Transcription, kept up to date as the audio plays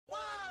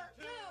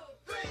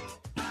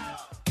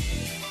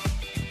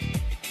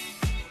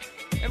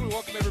And we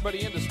welcome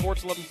everybody into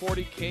Sports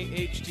 1140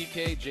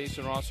 KHTK.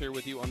 Jason Ross here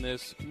with you on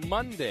this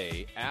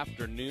Monday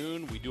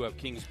afternoon. We do have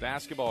Kings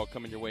basketball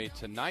coming your way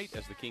tonight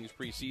as the Kings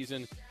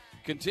preseason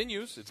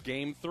continues. It's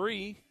Game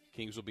 3.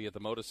 Kings will be at the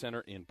Moda Center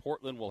in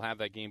Portland. We'll have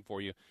that game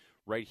for you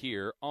right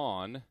here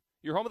on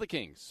your home of the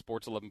Kings,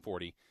 Sports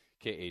 1140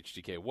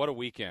 KHTK. What a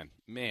weekend.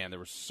 Man, there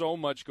was so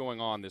much going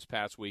on this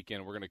past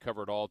weekend. We're going to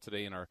cover it all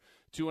today in our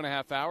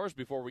 2.5 hours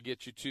before we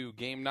get you to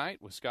game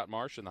night with Scott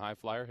Marsh and the High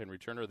Flyer, Henry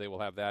Turner. They will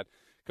have that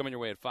coming your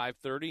way at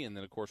 5:30, and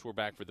then, of course, we're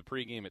back for the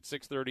pregame at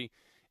 6:30,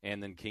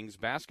 and then Kings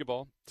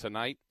basketball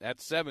tonight at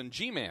 7.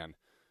 G-Man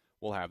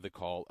will have the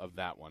call of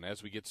that one.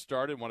 As we get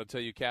started, I want to tell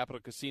you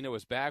Capital Casino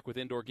is back with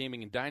indoor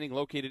gaming and dining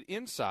located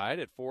inside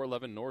at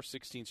 411 North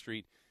 16th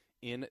Street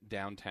in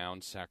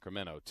downtown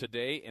Sacramento.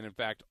 Today, and in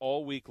fact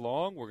all week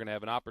long, we're going to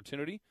have an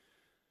opportunity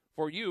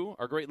for you,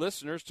 our great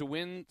listeners, to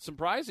win some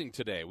prizing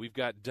today. We've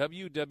got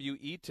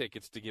WWE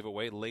tickets to give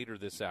away later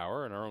this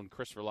hour, and our own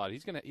Christopher Lott,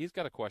 he's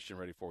got a question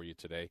ready for you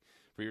today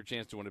for your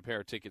chance to win a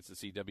pair of tickets to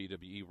see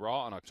WWE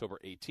Raw on October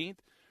 18th,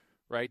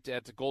 right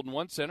at the Golden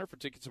One Center. For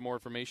tickets and more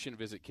information,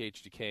 visit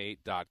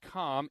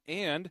KHTK.com.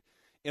 And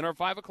in our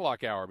 5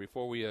 o'clock hour,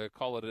 before we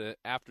call it an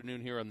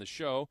afternoon here on the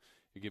show,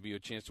 we'll give you a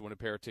chance to win a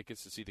pair of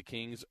tickets to see the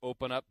Kings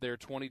open up their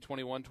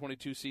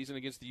 2021-22 season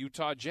against the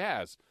Utah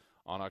Jazz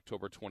on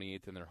October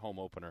 28th in their home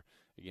opener.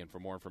 Again, for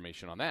more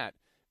information on that,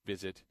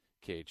 visit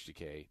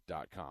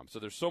KHTK.com. So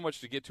there's so much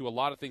to get to. A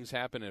lot of things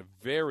happen in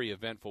a very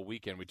eventful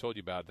weekend. We told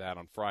you about that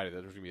on Friday.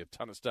 There's going to be a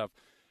ton of stuff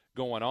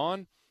going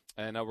on.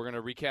 And we're going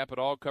to recap it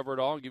all, cover it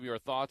all, and give you our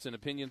thoughts and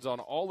opinions on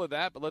all of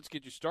that. But let's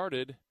get you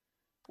started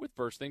with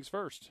First Things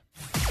First.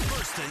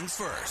 First Things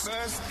First.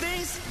 First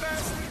things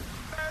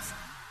first.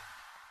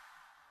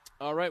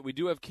 All right, we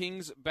do have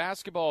Kings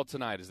basketball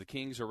tonight as the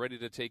Kings are ready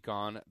to take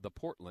on the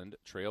Portland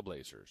Trail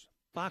Blazers.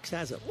 Fox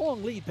has it.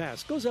 Long lead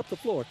pass. Goes up the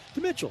floor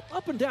to Mitchell.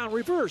 Up and down.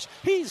 Reverse.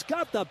 He's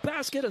got the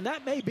basket, and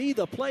that may be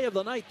the play of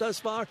the night thus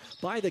far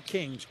by the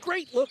Kings.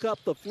 Great look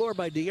up the floor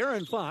by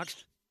De'Aaron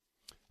Fox.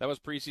 That was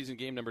preseason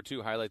game number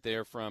 2. Highlight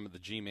there from the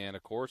G-Man,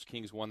 of course.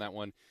 Kings won that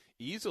one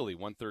easily,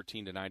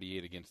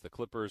 113-98 against the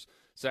Clippers.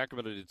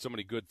 Sacramento did so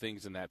many good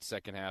things in that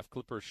second half.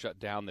 Clippers shut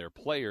down their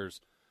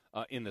players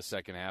in the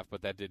second half,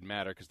 but that didn't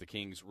matter because the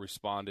Kings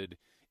responded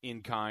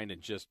in kind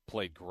and just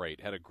played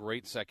great. Had a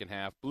great second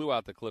half, blew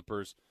out the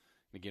Clippers.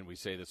 And again, we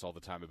say this all the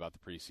time about the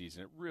preseason.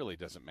 It really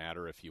doesn't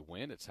matter if you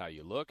win. It's how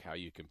you look, how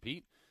you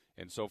compete.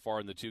 And so far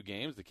in the 2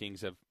 games, the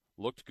Kings have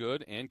looked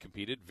good and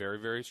competed very,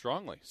 very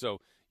strongly.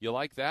 So you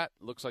like that.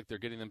 Looks like they're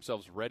getting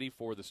themselves ready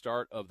for the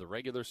start of the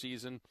regular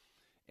season.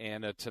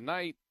 And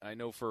tonight, I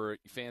know for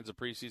fans of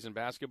preseason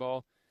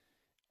basketball,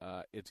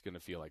 it's going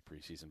to feel like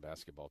preseason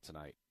basketball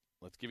tonight.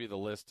 Let's give you the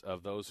list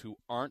of those who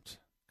aren't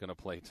going to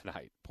play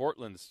tonight.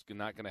 Portland's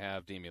not going to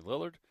have Damian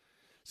Lillard,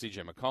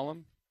 C.J.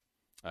 McCollum,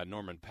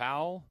 Norman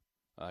Powell.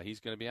 He's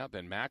going to be out.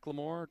 Ben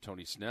McLemore,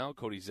 Tony Snell,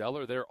 Cody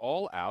Zeller. They're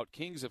all out.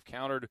 Kings have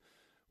countered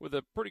with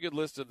a pretty good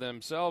list of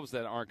themselves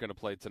that aren't going to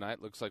play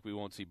tonight. Looks like we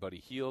won't see Buddy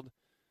Hield,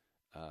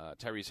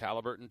 Tyrese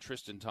Halliburton,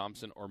 Tristan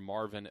Thompson, or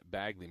Marvin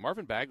Bagley.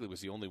 Marvin Bagley was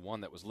the only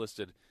one that was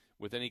listed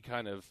with any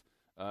kind of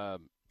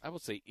I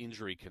would say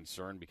injury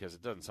concern, because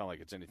it doesn't sound like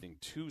it's anything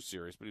too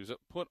serious, but he was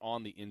put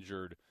on the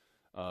injury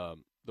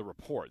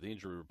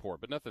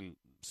report, but nothing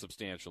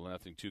substantial,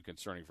 nothing too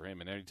concerning for him.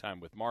 And anytime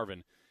with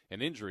Marvin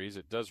and injuries,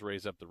 it does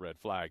raise up the red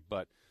flag.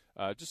 But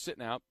just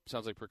sitting out,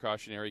 sounds like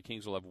precautionary.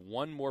 Kings will have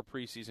one more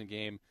preseason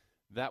game.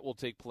 That will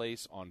take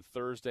place on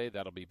Thursday.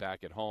 That'll be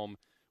back at home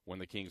when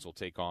the Kings will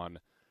take on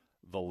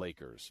the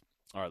Lakers.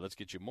 All right, let's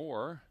get you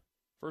more.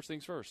 First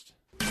things first.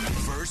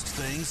 First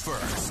things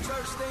first.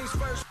 First things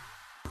first.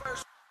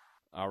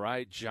 All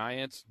right,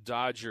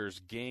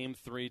 Giants-Dodgers, Game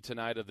 3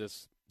 tonight of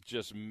this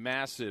just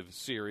massive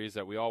series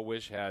that we all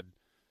wish had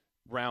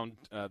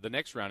the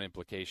next round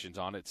implications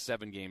on it.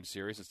 7-game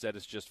series. Instead,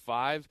 it's just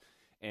 5.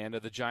 And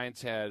the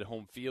Giants had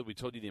home field. We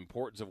told you the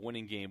importance of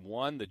winning Game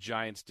 1. The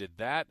Giants did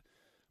that.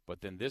 But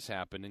then this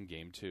happened in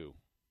Game 2.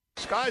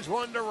 Skies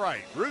one to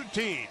right.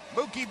 Routine.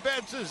 Mookie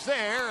Betts is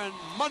there. And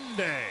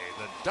Monday,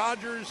 the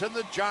Dodgers and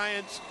the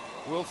Giants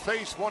will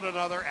face one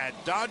another at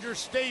Dodger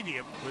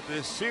Stadium, with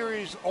this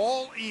series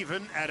all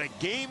even at a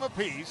game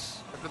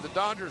apiece after the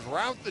Dodgers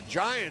rout the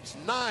Giants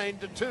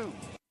 9-2.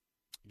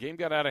 Game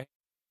got out of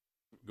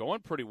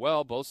going pretty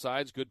well. Both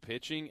sides, good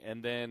pitching.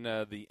 And then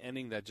the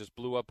inning that just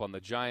blew up on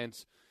the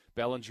Giants.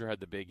 Bellinger had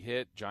the big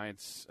hit.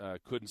 Giants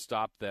couldn't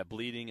stop that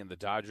bleeding, and the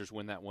Dodgers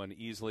win that one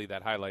easily.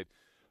 That highlight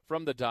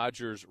from the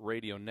Dodgers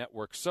radio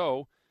network.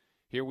 So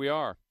here we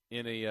are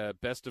in a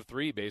best of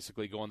 3,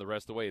 basically going the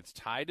rest of the way. It's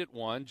tied at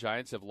 1.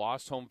 Giants have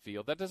lost home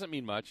field. That doesn't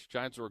mean much.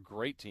 Giants are a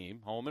great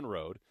team, home and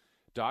road.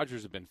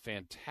 Dodgers have been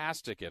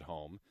fantastic at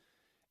home.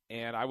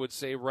 And I would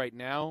say right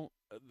now,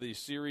 the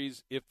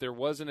series, if there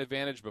was an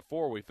advantage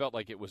before, we felt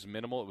like it was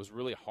minimal. It was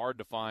really hard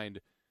to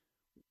find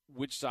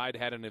which side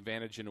had an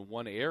advantage in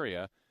one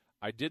area.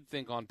 I did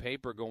think on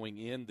paper going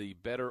in, the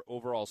better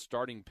overall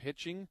starting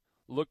pitching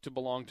looked to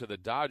belong to the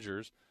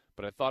Dodgers, but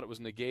But I thought it was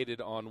negated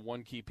on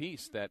one key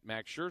piece, that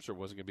Max Scherzer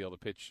wasn't going to be able to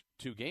pitch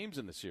 2 games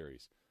in the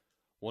series.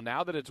 Well,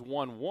 now that it's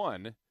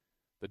 1-1,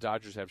 the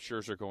Dodgers have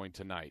Scherzer going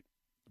tonight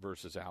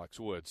versus Alex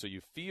Wood. So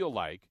you feel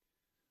like,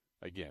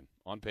 again,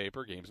 on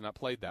paper, game's not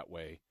played that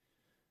way,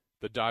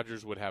 the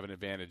Dodgers would have an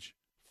advantage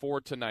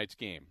for tonight's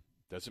game.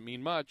 Doesn't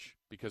mean much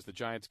because the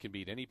Giants can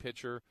beat any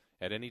pitcher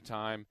at any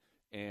time,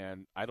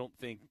 and I don't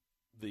think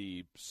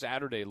the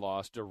Saturday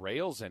loss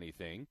derails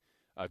anything.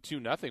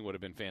 2-0 would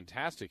have been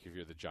fantastic if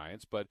you're the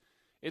Giants, but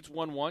it's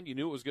 1-1. You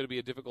knew it was going to be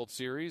a difficult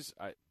series.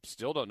 I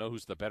still don't know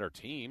who's the better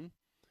team.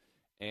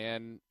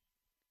 And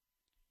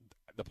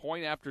the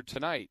point after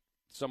tonight,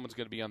 someone's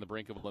going to be on the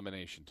brink of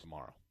elimination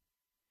tomorrow.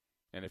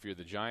 And if you're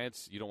the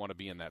Giants, you don't want to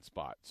be in that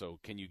spot. So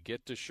can you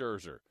get to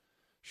Scherzer?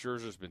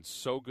 Scherzer's been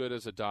so good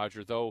as a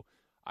Dodger, though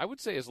I would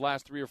say his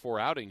last 3 or 4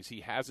 outings,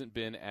 he hasn't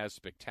been as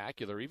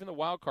spectacular. Even the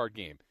wild card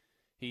game,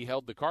 he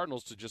held the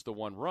Cardinals to just the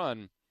 1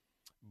 run,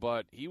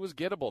 but he was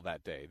gettable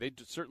that day. They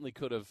certainly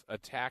could have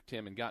attacked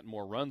him and gotten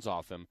more runs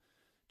off him.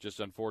 Just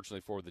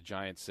unfortunately for the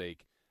Giants'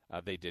 sake,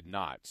 they did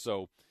not.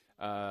 So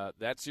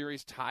that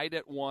series tied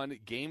at 1.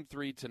 Game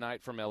 3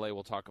 tonight from L.A.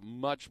 We'll talk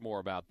much more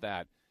about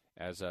that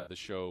as the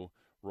show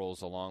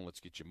rolls along.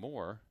 Let's get you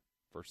more.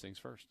 First things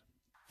first.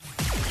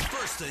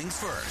 First things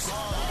first.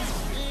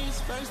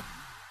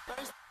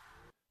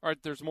 All right,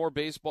 there's more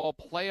baseball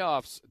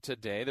playoffs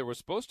today. There was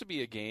supposed to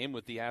be a game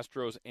with the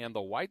Astros and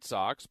the White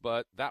Sox,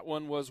 but that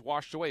one was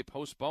washed away,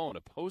 postponed.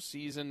 A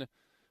postseason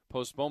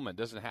postponement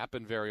doesn't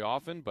happen very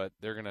often, but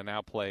they're going to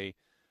now play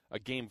a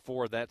Game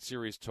 4 of that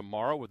series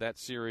tomorrow, with that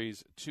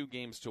series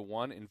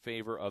 2-1 in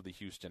favor of the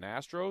Houston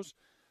Astros.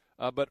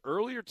 But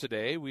earlier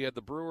today, we had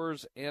the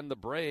Brewers and the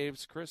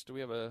Braves. Chris, do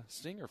we have a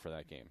stinger for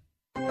that game?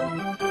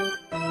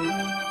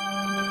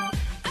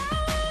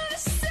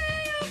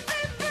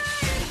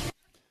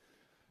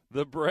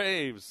 The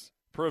Braves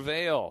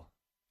prevail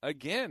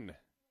again.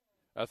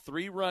 A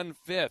 3-run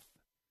fifth.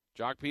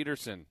 Jock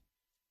Peterson,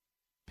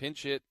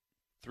 pinch hit,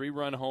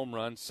 3-run home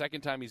run.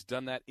 Second time he's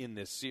done that in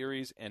this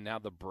series, and now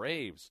the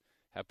Braves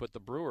have put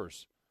the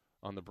Brewers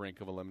on the brink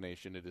of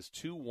elimination. It is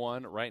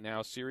 2-1 right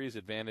now, series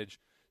advantage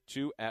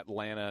to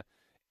Atlanta.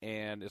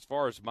 And as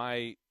far as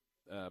my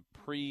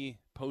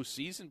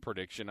pre-postseason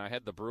prediction, I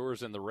had the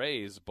Brewers and the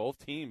Rays.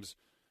 Both teams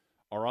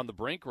are on the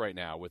brink right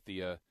now, with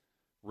the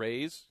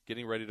Rays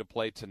getting ready to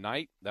play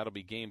tonight. That'll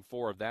be Game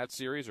 4 of that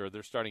series, or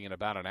they're starting in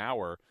about an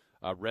hour.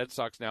 Red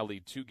Sox now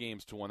lead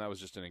 2-1. That was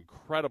just an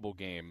incredible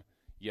game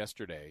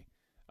yesterday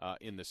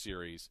in the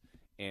series,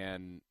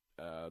 and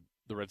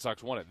the Red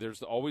Sox won it.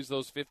 There's always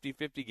those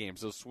 50-50 games,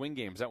 those swing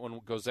games. That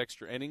one goes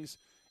extra innings,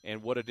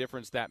 and what a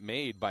difference that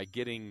made by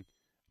getting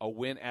a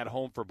win at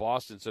home for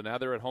Boston. So now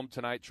they're at home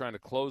tonight trying to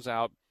close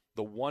out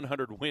the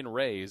 100-win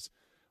Rays,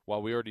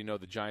 while we already know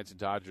the Giants and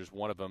Dodgers,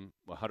 one of them,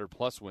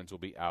 100-plus wins, will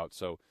be out.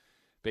 So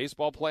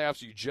baseball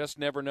playoffs, you just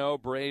never know.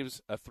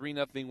 Braves, a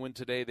 3-0 win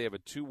today. They have a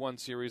 2-1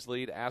 series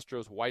lead.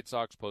 Astros, White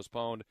Sox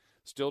postponed.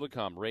 Still to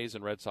come, Rays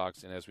and Red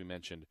Sox, and as we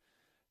mentioned,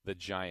 the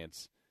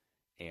Giants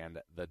and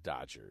the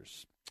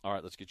Dodgers. All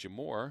right, let's get you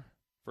more.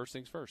 First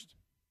things first.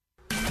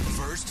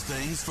 First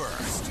things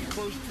first.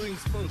 First things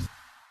first.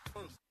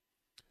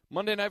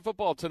 Monday Night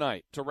Football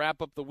tonight to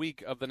wrap up the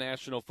week of the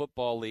National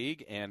Football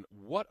League, and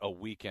what a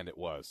weekend it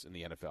was in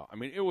the NFL. I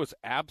mean, it was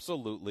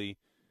absolutely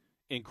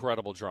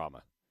incredible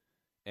drama.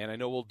 And I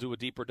know we'll do a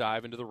deeper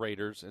dive into the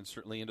Raiders and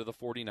certainly into the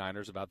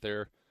 49ers about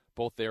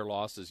both their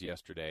losses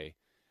yesterday.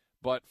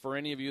 But for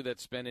any of you that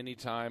spend any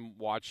time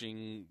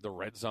watching the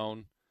Red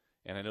Zone,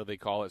 and I know they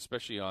call it,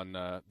 especially on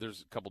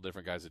there's a couple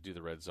different guys that do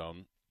the Red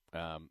Zone,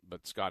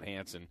 but Scott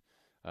Hansen,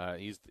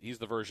 he's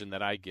the version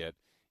that I get.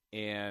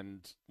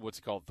 And what's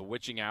it called? The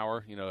Witching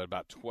Hour, at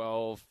about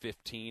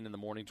 12:15 in the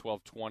morning,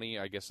 12:20,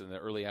 I guess in the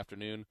early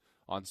afternoon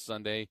on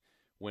Sunday,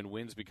 when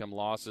wins become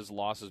losses,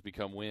 losses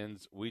become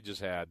wins. We just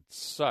had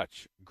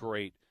such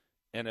great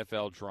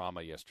NFL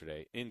drama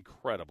yesterday.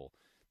 Incredible.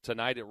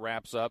 Tonight it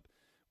wraps up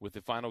with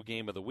the final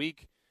game of the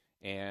week,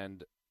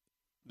 and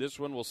this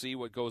one we'll see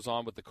what goes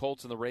on with the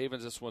Colts and the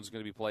Ravens. This one's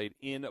going to be played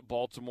in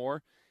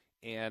Baltimore,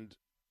 and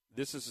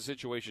this is a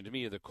situation to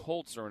me. The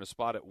Colts are in a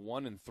spot at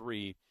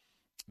 1-3.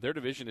 Their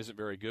division isn't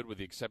very good, with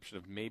the exception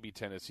of maybe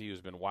Tennessee,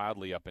 who's been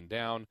wildly up and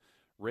down.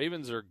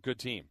 Ravens are a good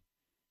team,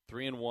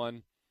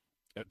 3-1.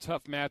 A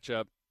tough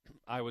matchup,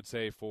 I would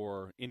say,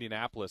 for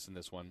Indianapolis in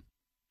this one,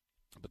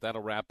 but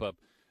that'll wrap up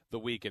the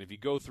week. And if you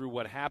go through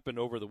what happened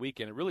over the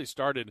weekend, it really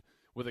started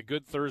with a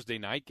good Thursday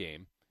night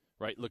game,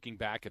 right? Looking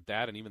back at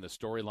that and even the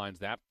storylines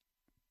that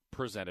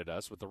presented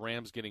us, with the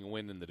Rams getting a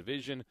win in the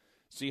division,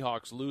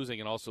 Seahawks losing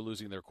and also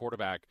losing their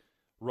quarterback,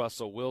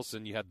 Russell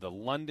Wilson. You had the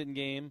London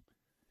game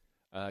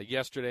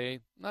yesterday.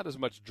 Not as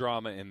much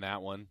drama in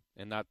that one,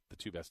 and not the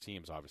two best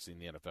teams, obviously, in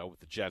the NFL, with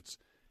the Jets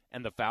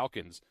and the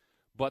Falcons.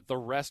 But the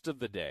rest of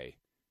the day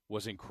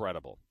was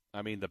incredible.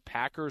 I mean, the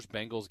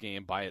Packers-Bengals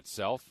game by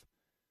itself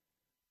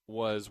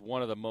was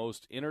one of the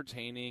most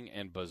entertaining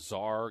and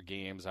bizarre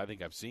games I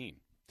think I've seen.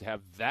 To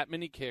have that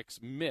many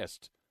kicks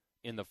missed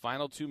in the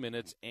final 2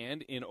 minutes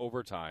and in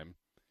overtime,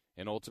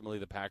 and ultimately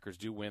the Packers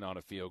do win on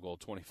a field goal,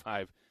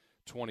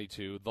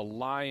 22. The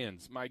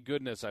Lions, my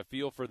goodness, I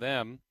feel for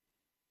them.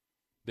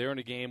 They're in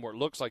a game where it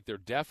looks like they're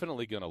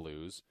definitely going to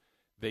lose.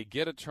 They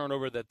get a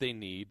turnover that they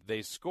need.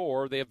 They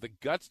score. They have the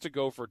guts to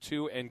go for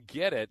 2 and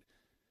get it,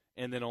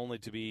 and then only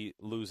to be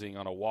losing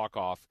on a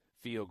walk-off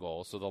field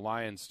goal. So the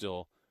Lions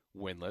still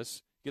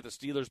winless. Get the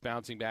Steelers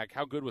bouncing back.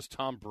 How good was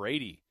Tom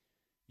Brady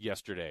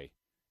yesterday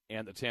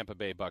and the Tampa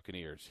Bay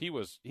Buccaneers? He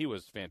was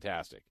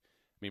fantastic.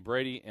 I mean,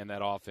 Brady and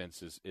that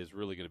offense is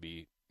really going to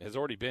be – has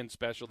already been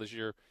special this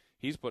year.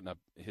 He's putting up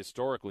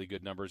historically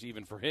good numbers,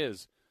 even for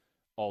his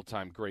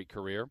all-time great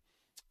career.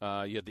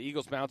 You had the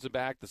Eagles bouncing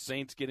back, the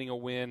Saints getting a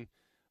win,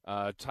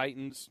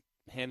 Titans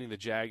handing the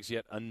Jags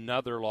yet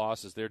another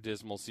loss as their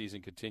dismal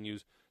season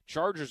continues.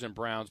 Chargers and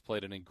Browns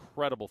played an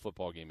incredible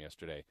football game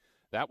yesterday.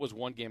 That was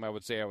one game I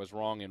would say I was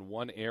wrong in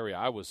one area.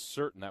 I was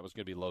certain that was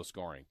going to be low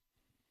scoring.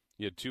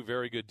 You had two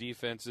very good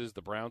defenses.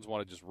 The Browns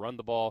want to just run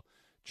the ball.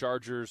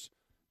 Chargers,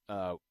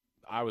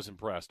 I was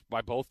impressed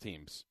by both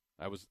teams.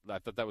 I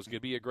thought that was going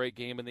to be a great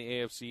game in the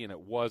AFC, and it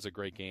was a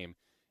great game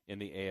in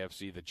the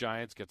AFC. The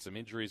Giants got some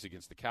injuries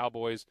against the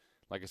Cowboys.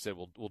 Like I said,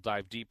 we'll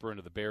dive deeper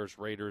into the Bears,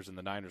 Raiders, and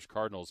the Niners,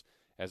 Cardinals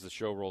as the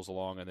show rolls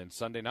along. And then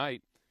Sunday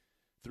night,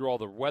 through all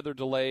the weather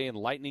delay and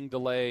lightning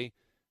delay,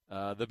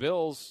 the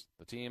Bills,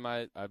 the team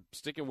I'm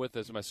sticking with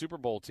as my Super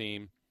Bowl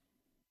team,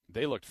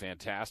 they looked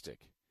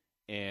fantastic.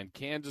 And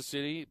Kansas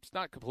City, it's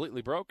not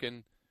completely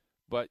broken,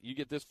 but you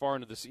get this far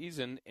into the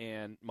season,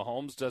 and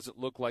Mahomes doesn't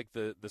look like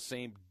the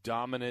same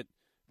dominant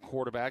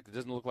quarterback. It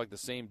doesn't look like the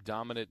same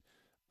dominant,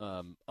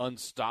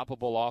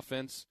 unstoppable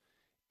offense,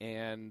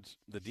 and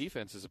the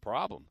defense is a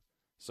problem.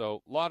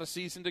 So a lot of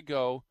season to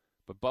go,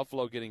 but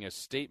Buffalo getting a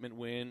statement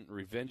win,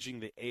 revenging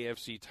the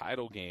AFC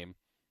title game,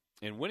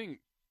 and winning,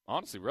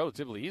 honestly,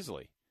 relatively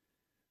easily.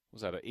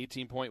 Was that an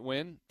 18-point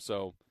win?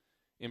 So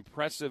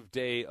impressive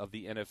day of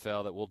the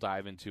NFL that we'll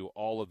dive into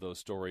all of those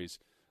stories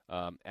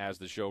as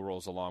the show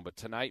rolls along. But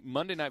tonight,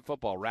 Monday Night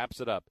Football wraps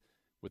it up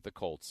with the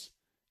Colts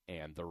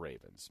and the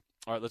Ravens.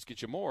 All right, let's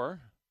get you more.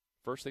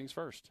 First things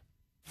first.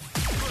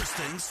 First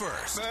things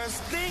first.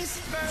 First things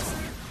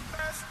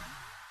first.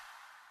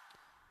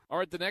 All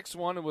right, the next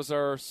one was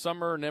our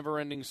summer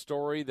never-ending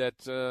story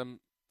that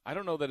I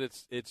don't know that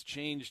it's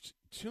changed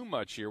too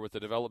much here with the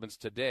developments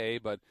today,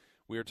 but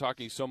we were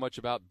talking so much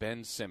about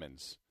Ben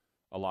Simmons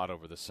a lot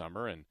over the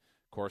summer, and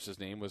of course his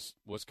name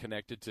was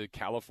connected to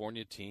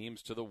California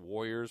teams, to the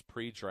Warriors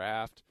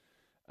pre-draft.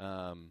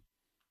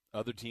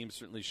 Other teams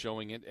certainly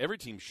showing it. Every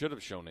team should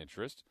have shown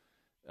interest.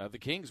 The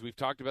Kings, we've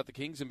talked about the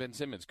Kings and Ben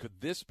Simmons. Could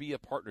this be a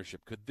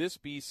partnership? Could this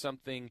be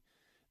something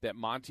that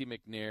Monte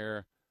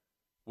McNair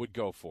would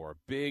go for?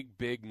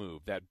 Big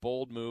move, that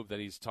bold move that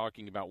he's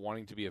talking about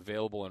wanting to be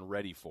available and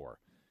ready for.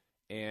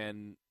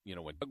 And, you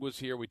know, when Doug was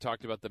here, we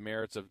talked about the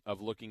merits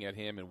of looking at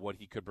him and what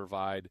he could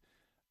provide.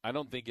 I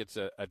don't think it's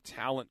a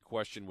talent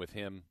question with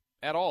him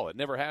at all. It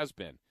never has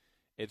been.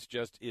 It's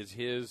just, is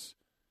his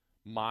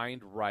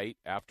mind right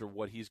after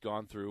what he's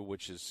gone through,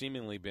 which has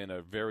seemingly been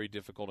a very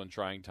difficult and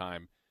trying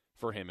time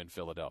for him in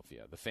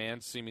Philadelphia. The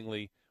fans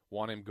seemingly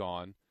want him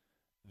gone.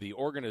 The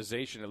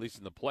organization, at least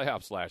in the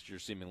playoffs last year,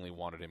 seemingly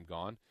wanted him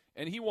gone,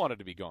 and he wanted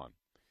to be gone.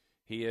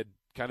 He had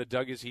kind of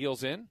dug his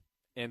heels in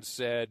and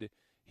said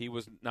he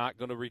was not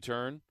going to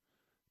return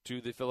to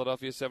the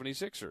Philadelphia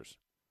 76ers.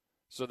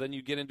 So then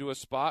you get into a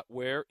spot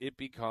where it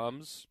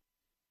becomes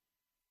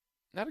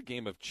not a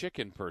game of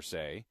chicken per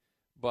se,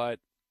 but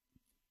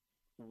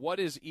what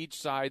is each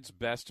side's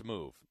best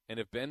move? And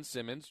if Ben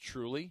Simmons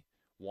truly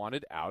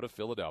wanted out of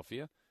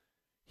Philadelphia,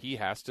 he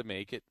has to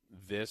make it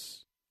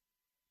this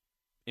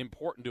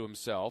important to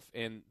himself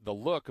and the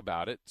look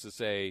about it to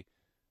say,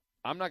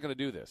 I'm not going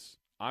to do this.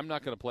 I'm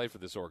not going to play for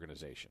this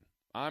organization.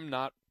 I'm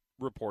not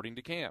reporting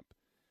to camp.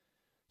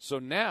 So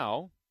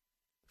now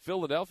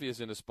Philadelphia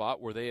is in a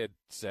spot where they had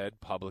said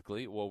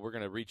publicly, well, we're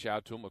going to reach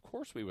out to him. Of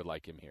course we would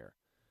like him here.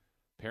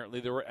 Apparently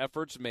there were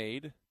efforts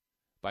made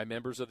by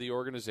members of the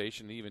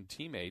organization, even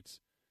teammates,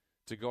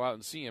 to go out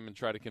and see him and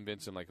try to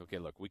convince him, like, okay,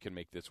 look, we can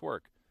make this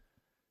work.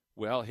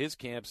 Well, his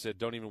camp said,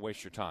 don't even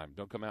waste your time.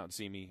 Don't come out and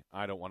see me.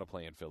 I don't want to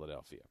play in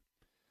Philadelphia.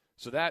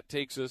 So that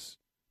takes us,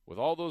 with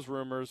all those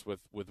rumors,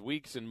 with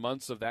weeks and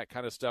months of that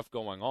kind of stuff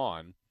going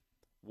on,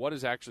 what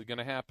is actually going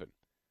to happen?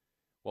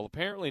 Well,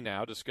 apparently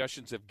now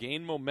discussions have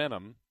gained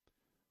momentum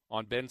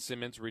on Ben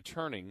Simmons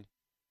returning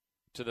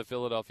to the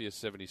Philadelphia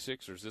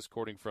 76ers, this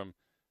according from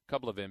a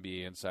couple of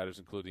NBA insiders,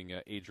 including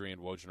Adrian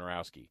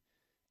Wojnarowski.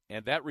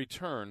 And that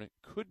return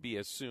could be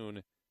as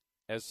soon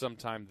as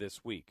sometime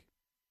this week.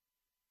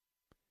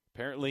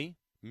 Apparently,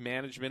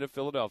 management of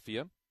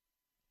Philadelphia,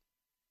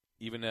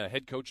 even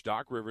head coach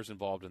Doc Rivers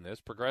involved in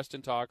this, progressed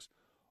in talks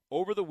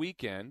over the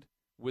weekend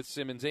with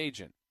Simmons'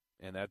 agent,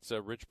 and that's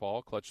Rich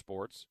Paul, Clutch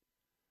Sports,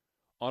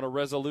 on a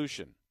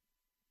resolution.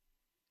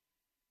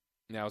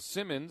 Now,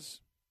 Simmons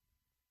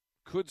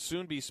could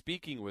soon be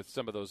speaking with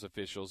some of those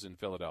officials in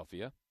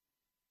Philadelphia,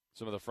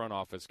 some of the front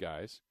office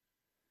guys,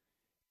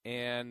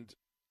 and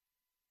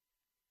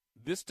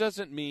this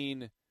doesn't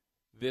mean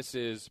this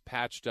is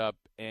patched up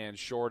and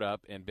shored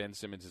up and Ben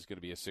Simmons is going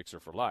to be a Sixer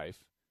for life.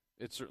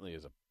 It certainly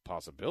is a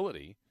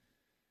possibility.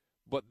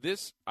 But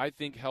this, I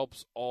think,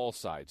 helps all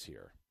sides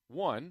here.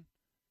 One,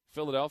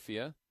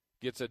 Philadelphia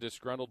gets a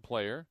disgruntled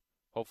player,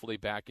 hopefully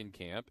back in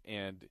camp,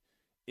 and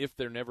if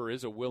there never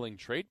is a willing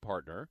trade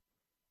partner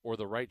or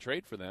the right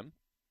trade for them,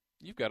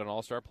 you've got an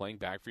all-star playing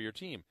back for your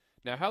team.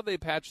 Now, how they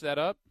patch that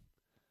up,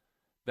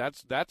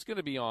 that's going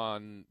to be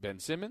on Ben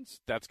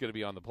Simmons. That's going to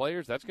be on the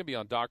players. That's going to be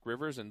on Doc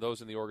Rivers and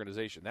those in the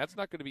organization. That's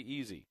not going to be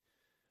easy.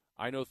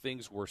 I know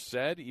things were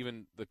said,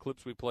 even the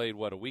clips we played,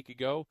 a week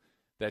ago,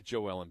 that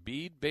Joel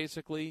Embiid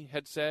basically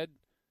had said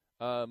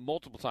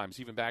multiple times,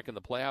 even back in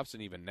the playoffs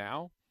and even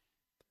now.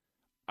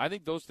 I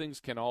think those things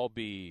can all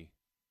be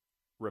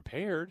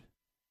repaired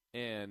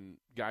and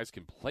guys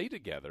can play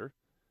together,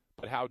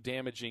 but how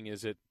damaging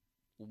is it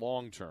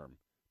long-term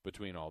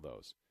between all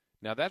those?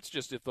 Now, that's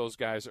just if those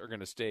guys are going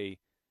to stay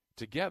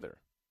together.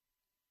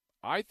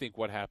 I think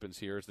what happens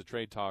here is the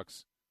trade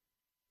talks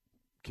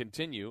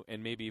continue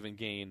and maybe even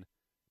gain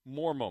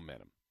more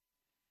momentum.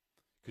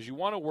 Because you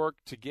want to work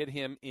to get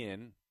him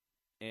in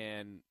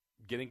and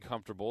getting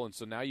comfortable, and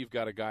so now you've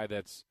got a guy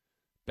that's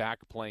back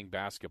playing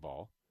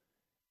basketball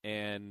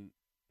and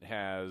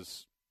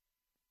has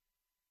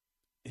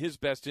his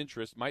best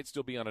interest might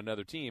still be on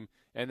another team,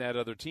 and that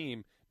other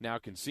team now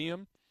can see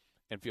him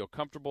and feel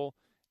comfortable.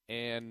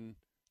 And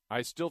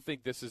I still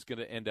think this is going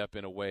to end up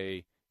in a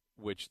way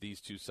which these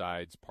two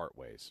sides part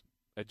ways.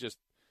 I just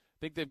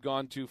think they've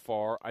gone too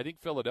far. I think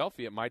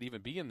Philadelphia might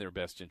even be in their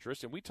best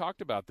interest, and we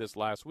talked about this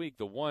last week.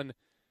 The one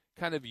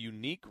kind of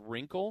unique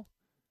wrinkle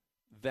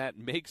that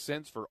makes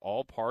sense for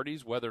all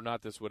parties, whether or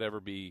not this would ever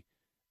be,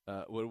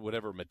 would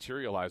ever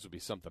materialize would be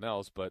something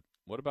else, but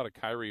what about a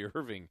Kyrie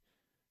Irving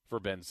for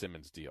Ben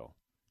Simmons deal?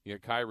 You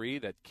got Kyrie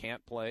that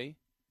can't play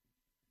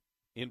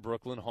in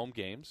Brooklyn home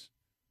games,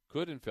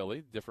 could in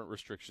Philly, different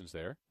restrictions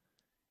there.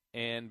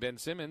 And Ben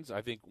Simmons,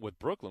 I think, with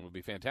Brooklyn would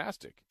be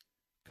fantastic.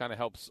 Kind of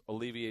helps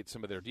alleviate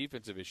some of their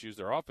defensive issues.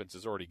 Their offense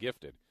is already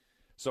gifted.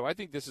 So I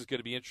think this is going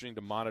to be interesting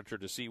to monitor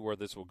to see where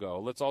this will go.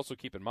 Let's also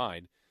keep in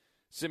mind,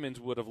 Simmons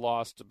would have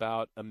lost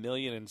about $1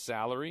 million in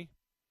salary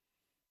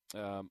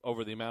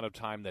over the amount of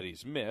time that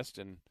he's missed.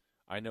 And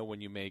I know when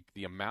you make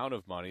the amount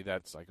of money,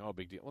 that's like, oh,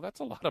 big deal. Well,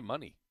 that's a lot of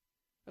money.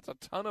 That's a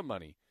ton of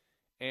money.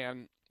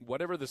 And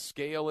whatever the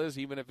scale is,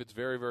 even if it's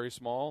very, very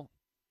small,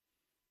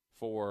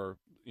 for,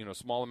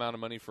 small amount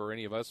of money for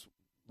any of us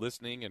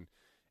listening and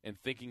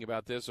thinking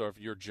about this, or if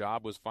your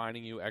job was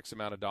finding you X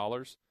amount of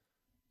dollars,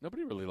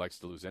 nobody really likes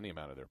to lose any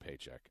amount of their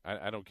paycheck.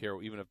 I don't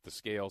care, even if the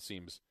scale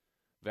seems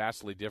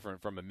vastly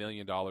different from $1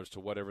 million to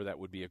whatever that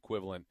would be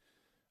equivalent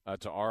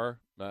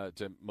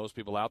to most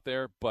people out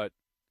there. But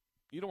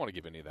you don't want to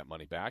give any of that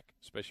money back,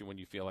 especially when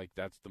you feel like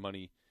that's the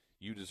money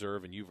you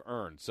deserve and you've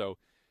earned. So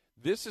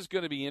this is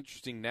going to be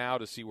interesting now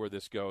to see where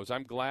this goes.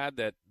 I'm glad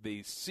that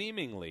they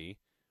seemingly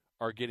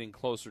are getting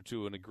closer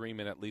to an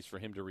agreement, at least for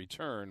him to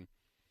return.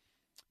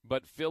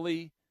 But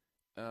Philly,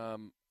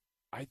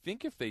 I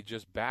think if they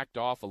just backed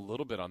off a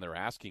little bit on their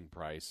asking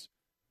price,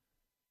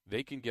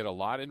 they can get a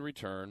lot in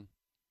return.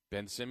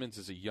 Ben Simmons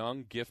is a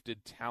young,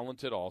 gifted,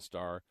 talented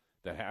all-star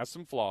that has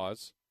some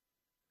flaws.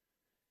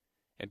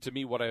 And to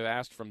me, what I've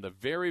asked from the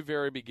very,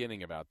 very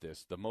beginning about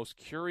this, the most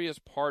curious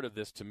part of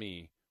this to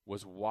me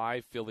was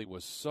why Philly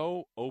was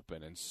so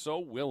open and so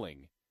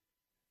willing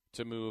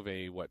to move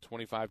a,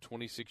 25,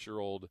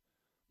 26-year-old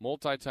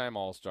multi-time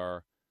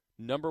all-star,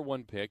 number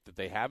one pick that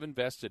they have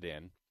invested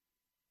in,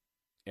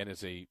 and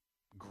is a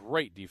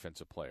great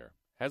defensive player.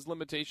 Has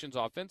limitations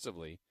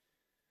offensively,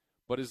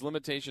 but his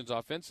limitations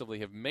offensively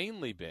have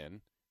mainly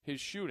been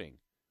his shooting.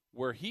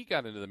 Where he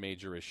got into the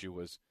major issue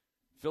was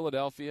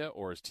Philadelphia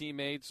or his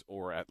teammates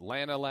or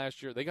Atlanta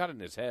last year. They got in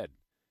his head.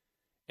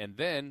 And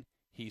then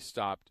he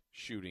stopped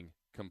shooting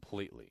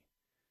completely.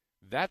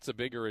 That's a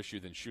bigger issue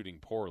than shooting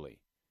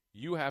poorly.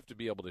 You have to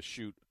be able to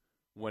shoot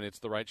when it's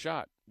the right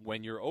shot,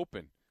 when you're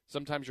open.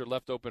 Sometimes you're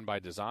left open by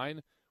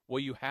design. Well,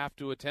 you have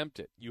to attempt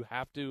it. You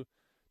have to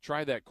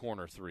try that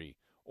corner three.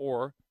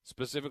 Or,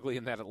 specifically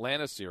in that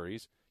Atlanta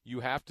series, you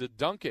have to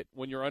dunk it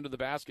when you're under the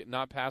basket,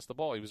 not pass the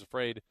ball. He was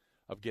afraid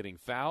of getting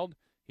fouled.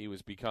 He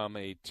was become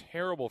a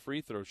terrible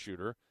free throw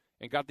shooter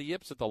and got the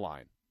yips at the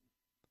line.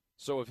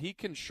 So if he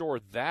can shore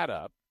that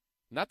up,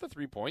 not the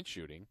three-point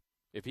shooting,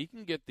 if he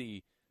can get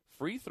the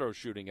free throw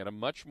shooting at a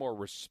much more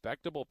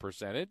respectable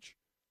percentage,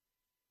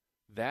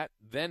 that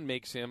then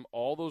makes him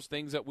all those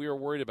things that we were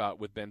worried about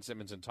with Ben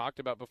Simmons and talked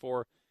about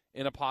before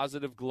in a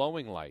positive,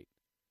 glowing light.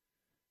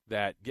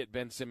 That get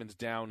Ben Simmons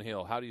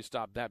downhill. How do you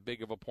stop that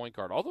big of a point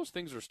guard? All those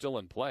things are still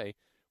in play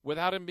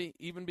without him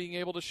even being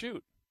able to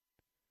shoot.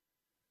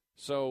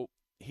 So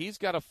he's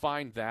got to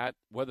find that,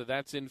 whether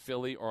that's in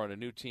Philly or on a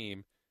new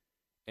team.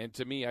 And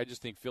to me, I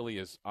just think Philly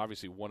is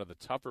obviously one of the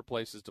tougher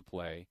places to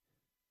play.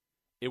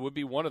 It would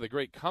be one of the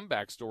great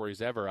comeback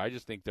stories ever. I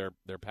just think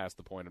they're past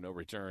the point of no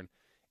return.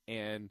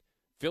 And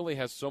Philly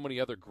has so many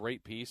other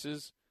great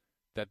pieces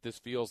that this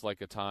feels like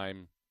a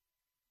time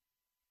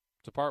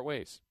to part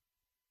ways.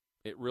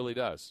 It really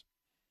does.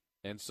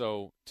 And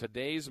so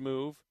today's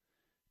move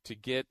to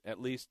get at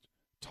least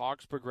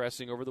talks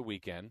progressing over the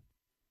weekend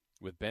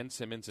with Ben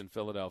Simmons in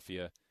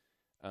Philadelphia,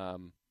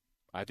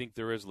 I think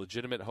there is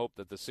legitimate hope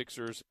that the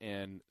Sixers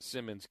and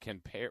Simmons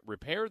can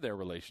repair their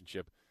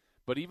relationship.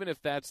 But even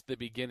if that's the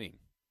beginning,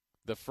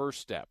 the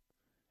first step,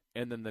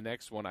 and then the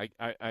next one,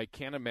 I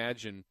can't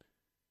imagine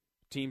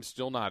teams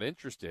still not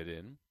interested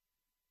in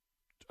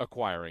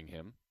acquiring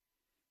him.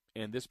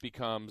 And this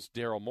becomes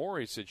Daryl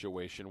Morey's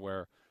situation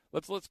where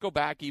let's go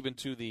back even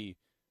to the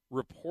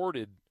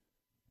reported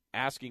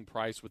asking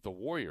price with the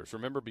Warriors.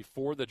 Remember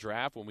before the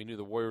draft when we knew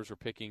the Warriors were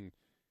picking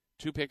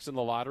 2 picks in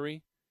the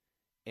lottery,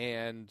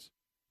 and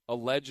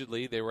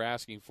allegedly they were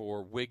asking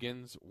for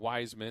Wiggins,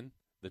 Wiseman,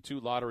 the 2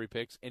 lottery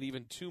picks, and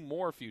even 2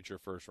 more future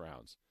first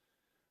rounds.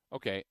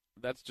 Okay,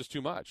 that's just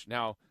too much.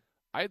 Now,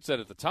 I had said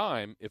at the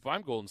time, if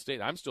I'm Golden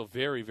State, I'm still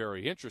very,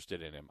 very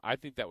interested in him. I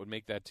think that would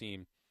make that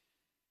team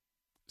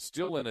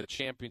still in a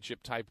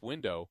championship-type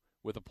window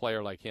with a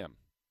player like him.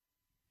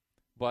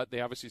 But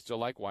they obviously still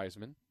like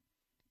Wiseman.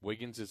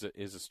 Wiggins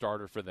is a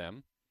starter for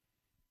them.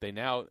 They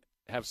now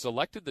have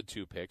selected the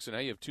 2 picks, so now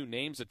you have 2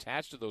 names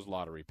attached to those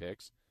lottery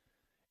picks.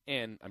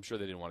 And I'm sure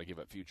they didn't want to give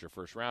up future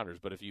first-rounders,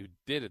 but if you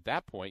did at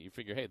that point, you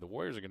figure, hey, the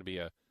Warriors are going to be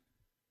a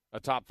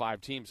top 5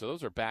 team, so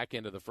those are back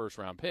into the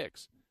first-round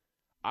picks.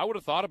 I would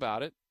have thought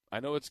about it. I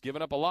know it's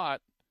given up a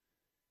lot.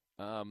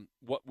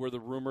 What were the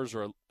rumors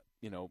or,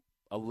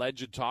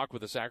 alleged talk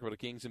with the Sacramento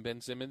Kings and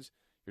Ben Simmons?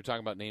 You're talking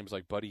about names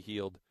like Buddy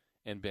Hield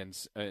and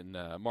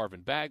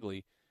Marvin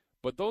Bagley,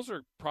 but those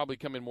are probably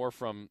coming more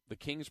from the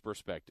Kings'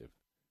 perspective.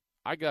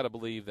 I got to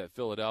believe that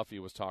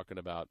Philadelphia was talking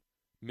about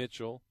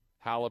Mitchell,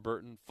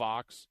 Halliburton,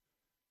 Fox,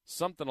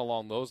 something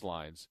along those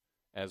lines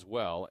as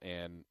well,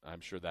 and I'm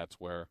sure that's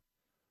where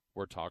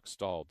talk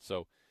stalled.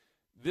 So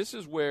this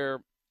is where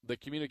the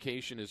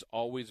communication is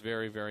always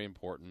very, very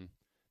important.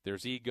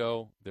 There's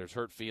ego, there's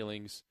hurt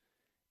feelings,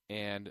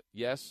 and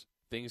yes,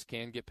 things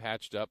can get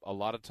patched up. A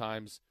lot of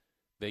times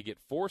they get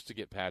forced to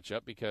get patched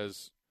up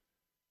because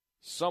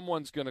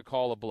someone's going to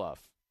call a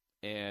bluff,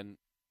 and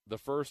the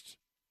first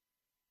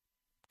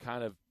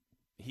kind of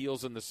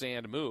heels in the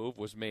sand move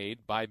was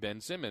made by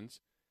Ben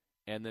Simmons,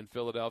 and then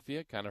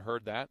Philadelphia kind of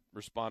heard that,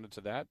 responded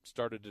to that,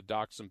 started to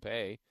dock some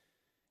pay,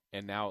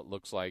 and now it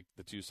looks like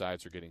the 2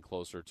 sides are getting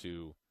closer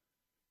to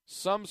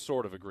some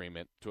sort of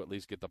agreement to at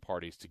least get the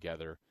parties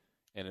together.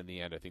 And in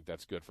the end, I think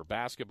that's good for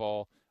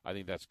basketball. I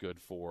think that's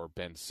good for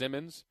Ben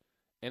Simmons,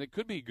 and it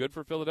could be good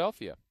for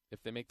Philadelphia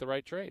if they make the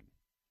right trade.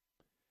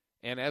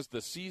 And as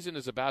the season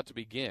is about to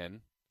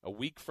begin, a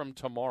week from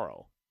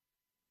tomorrow,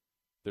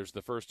 there's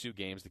the first 2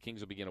 games. The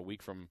Kings will begin a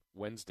week from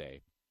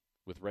Wednesday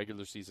with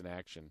regular season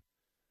action.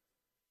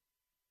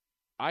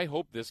 I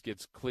hope this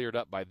gets cleared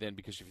up by then,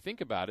 because if you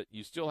think about it,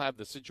 you still have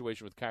the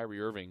situation with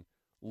Kyrie Irving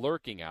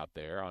lurking out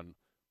there on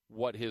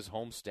what his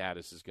home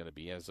status is going to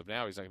be. As of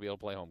now, he's not going to be able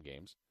to play home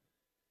games.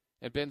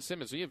 And Ben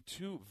Simmons, so you have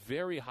 2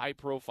 very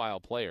high-profile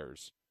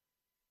players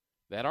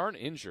that aren't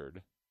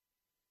injured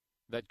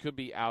that could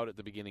be out at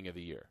the beginning of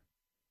the year.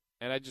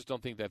 And I just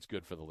don't think that's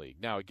good for the league.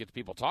 Now, it gets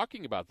people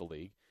talking about the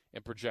league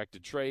and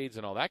projected trades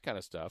and all that kind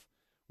of stuff,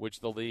 which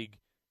the league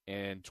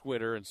and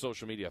Twitter and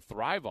social media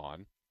thrive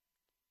on.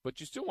 But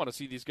you still want to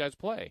see these guys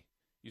play.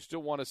 You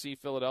still want to see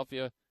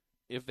Philadelphia,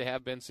 if they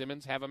have Ben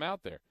Simmons, have him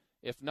out there.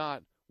 If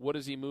not, what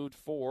has he moved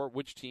for?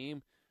 Which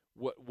team?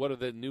 What are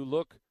the new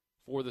look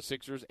for the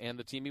Sixers and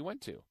the team he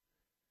went to?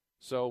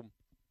 So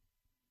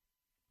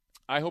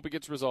I hope it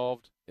gets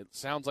resolved. It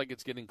sounds like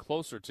it's getting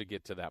closer to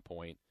get to that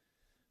point,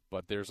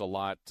 but there's a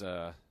lot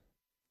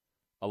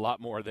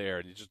more there.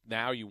 And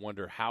now you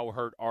wonder, how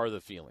hurt are the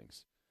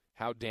feelings?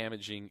 How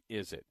damaging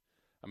is it?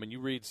 I mean,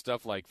 you read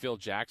stuff like Phil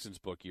Jackson's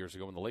book years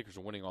ago when the Lakers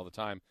were winning all the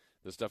time,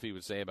 the stuff he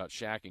would say about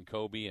Shaq and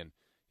Kobe, and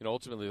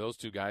ultimately those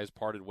 2 guys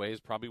parted ways,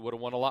 probably would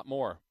have won a lot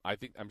more.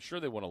 I'm sure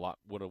they would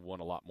have won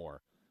a lot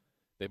more.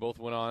 They both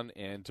went on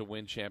and to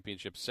win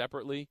championships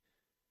separately,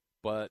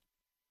 but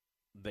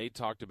they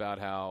talked about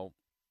how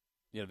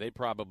they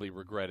probably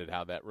regretted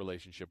how that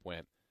relationship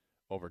went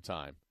over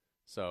time.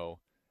 So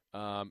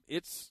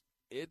it's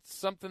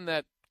something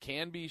that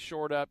can be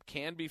shored up,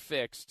 can be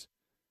fixed,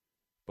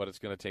 but it's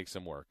going to take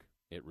some work.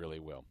 It really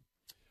will.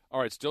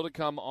 All right, still to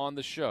come on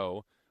the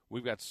show.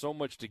 We've got so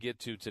much to get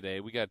to today.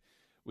 We got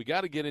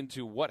to get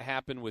into what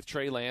happened with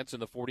Trey Lance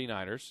and the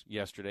 49ers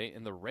yesterday,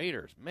 and the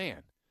Raiders.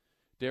 Man,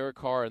 Derek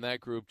Carr and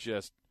that group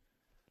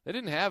they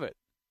didn't have it.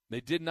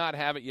 They did not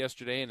have it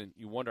yesterday, and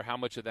you wonder how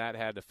much of that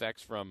had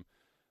effects from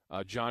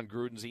John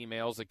Gruden's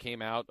emails that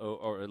came out,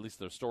 or at least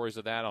the stories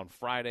of that on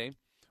Friday.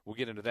 We'll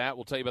get into that.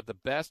 We'll tell you about the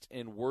best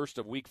and worst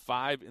of Week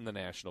 5 in the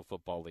National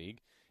Football League.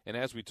 And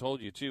as we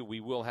told you, too, we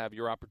will have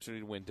your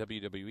opportunity to win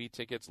WWE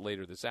tickets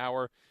later this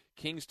hour,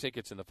 Kings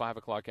tickets in the 5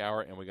 o'clock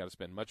hour, and we got to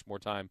spend much more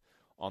time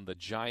on the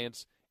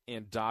Giants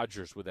and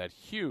Dodgers with that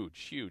huge,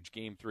 huge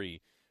Game 3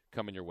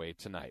 coming your way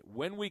tonight.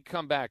 When we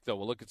come back, though,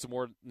 we'll look at some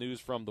more news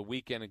from the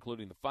weekend,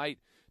 including the fight,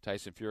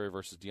 Tyson Fury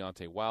versus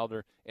Deontay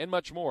Wilder, and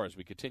much more as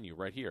we continue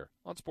right here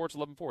on Sports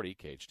 1140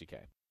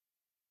 KHTK.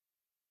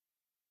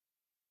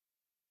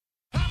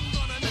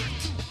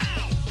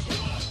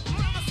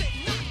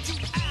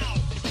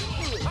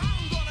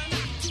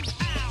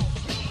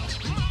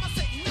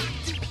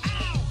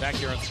 back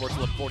here on Sports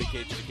 1140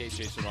 KHTK.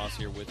 Jason Ross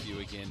here with you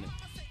again.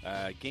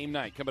 Game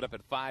night coming up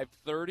at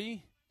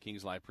 5:30.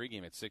 Kings live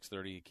pregame at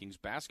 6:30. Kings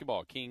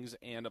basketball, Kings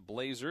and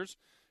Blazers.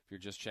 If you're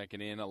just checking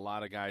in, a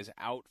lot of guys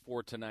out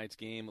for tonight's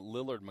game.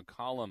 Lillard,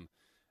 McCollum,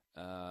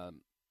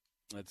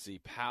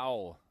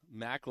 Powell,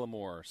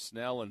 McLemore,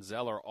 Snell, and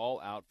Zeller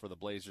all out for the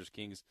Blazers.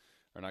 Kings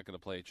are not going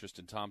to play.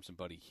 Tristan Thompson,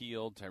 Buddy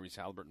Hield, Tyrese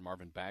Halliburton,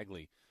 Marvin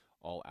Bagley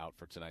all out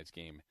for tonight's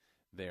game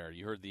there.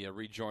 You heard the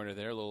rejoiner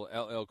there, little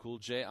LL Cool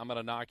J, I'm going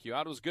to knock you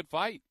out. It was a good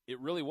fight. It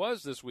really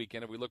was this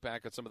weekend. If we look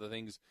back at some of the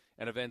things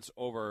and events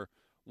over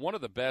one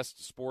of the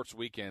best sports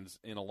weekends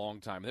in a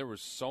long time. There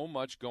was so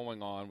much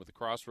going on with the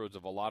crossroads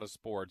of a lot of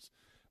sports,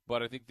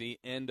 but I think the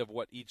end of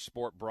what each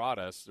sport brought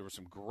us, there was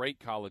some great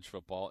college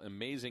football,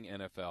 amazing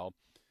NFL.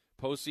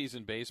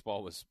 Postseason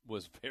baseball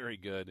was very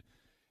good.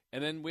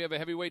 And then we have a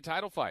heavyweight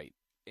title fight,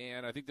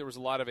 and I think there was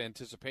a lot of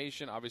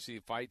anticipation. Obviously,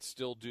 fights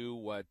still do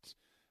what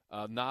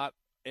not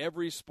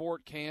every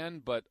sport can,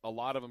 but a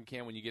lot of them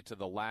can when you get to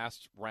the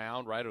last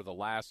round, right, or the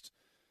last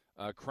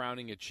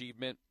crowning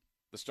achievement.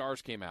 The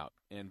stars came out,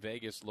 and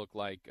Vegas looked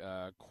like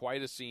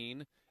quite a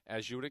scene,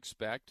 as you would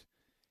expect.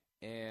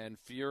 And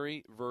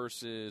Fury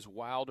versus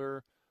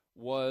Wilder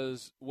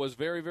was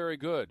very, very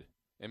good.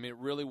 I mean, it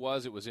really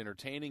was. It was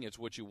entertaining. It's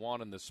what you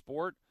want in the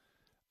sport.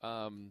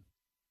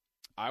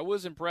 I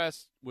was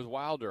impressed with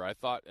Wilder. I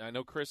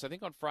know, Chris, I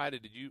think on Friday,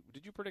 did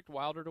you predict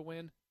Wilder to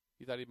win?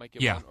 You thought he might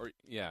get one?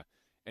 Yeah.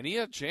 And he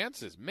had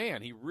chances.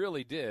 Man, he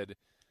really did.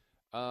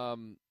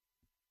 And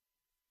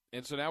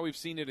so now we've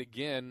seen it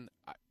again.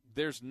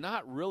 There's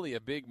not really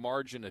a big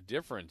margin of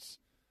difference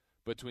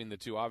between the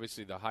two.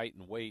 Obviously, the height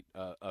and weight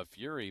of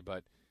Fury,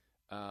 but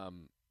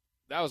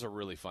that was a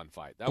really fun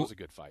fight. That was a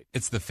good fight.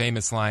 It's the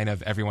famous line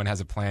of everyone has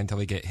a plan until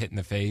they get hit in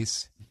the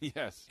face.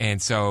 Yes.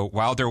 And so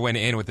Wilder went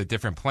in with a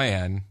different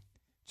plan,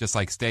 just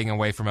like staying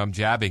away from him,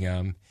 jabbing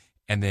him,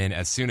 and then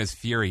as soon as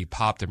Fury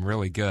popped him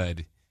really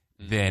good,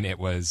 then it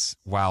was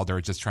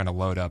Wilder just trying to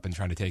load up and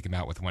trying to take him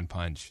out with one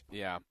punch.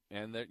 Yeah,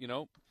 and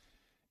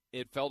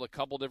it felt a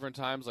couple different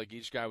times like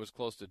each guy was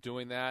close to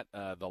doing that.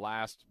 The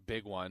last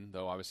big one,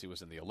 though, obviously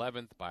was in the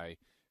 11th by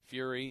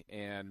Fury.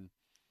 And,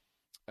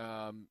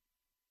 I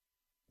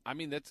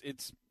mean,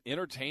 it's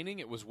entertaining.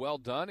 It was well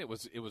done. It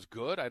was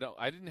good.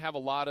 I didn't have a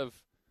lot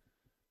of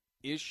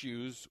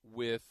issues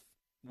with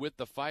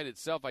the fight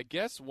itself. I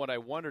guess what I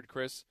wondered,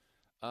 Chris,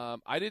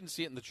 I didn't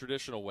see it in the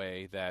traditional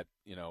way that,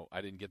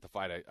 I didn't get the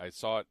fight. I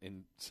saw it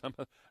in some –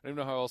 I don't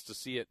know how else to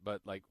see it,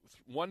 but, like,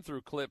 one,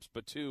 through clips,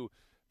 but two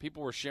 –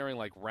 people were sharing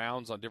like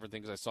rounds on different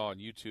things I saw on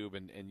YouTube,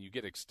 and you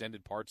get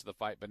extended parts of the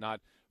fight, but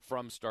not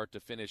from start to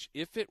finish.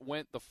 If it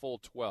went the full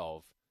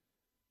 12,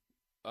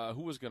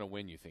 who was going to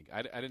win, you think?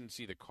 I didn't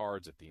see the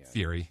cards at the end.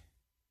 Fury.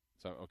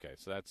 So, okay,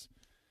 so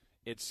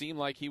it seemed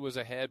like he was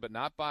ahead, but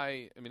not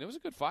by – I mean, it was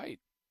a good fight.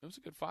 It was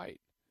a good fight.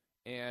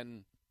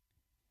 And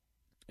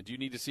do you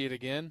need to see it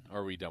again, or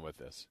are we done with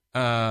this?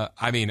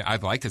 I mean,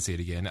 I'd like to see it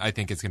again. I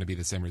think it's going to be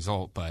the same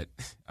result, but,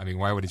 I mean,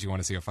 why wouldn't you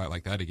want to see a fight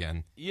like that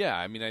again? Yeah,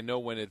 I mean, I know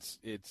when it's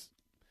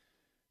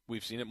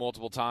we've seen it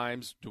multiple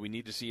times. Do we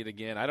need to see it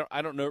again?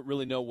 I don't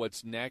really know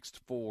what's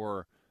next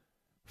for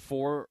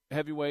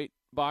heavyweight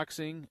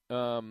boxing.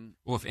 Well,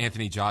 if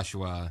Anthony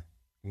Joshua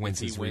wins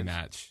his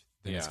rematch,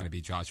 then it's going to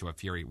be Joshua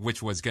Fury,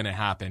 which was going to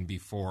happen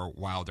before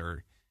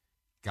Wilder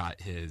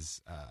got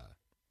his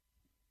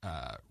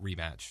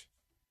rematch.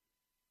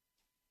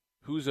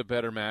 Who's a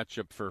better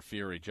matchup for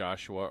Fury,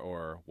 Joshua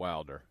or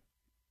Wilder?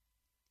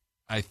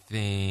 I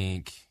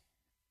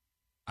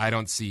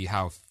don't see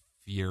how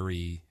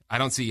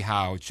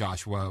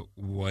Joshua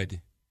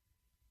would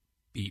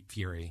beat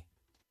Fury.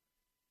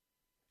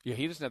 Yeah,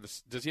 he doesn't have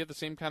does he have the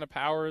same kind of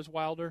power as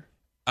Wilder?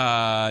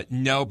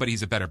 No, but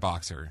he's a better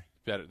boxer.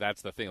 Better.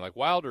 That's the thing. Like,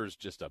 Wilder's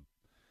just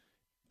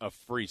a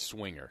free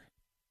swinger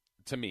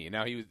to me.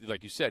 Now, he,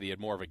 like you said, he had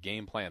more of a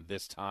game plan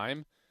this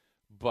time.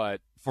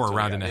 But for a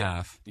round and a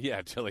half. Yeah,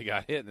 until he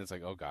got hit, and it's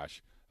like, oh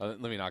gosh,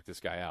 let me knock this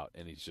guy out,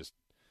 and he's just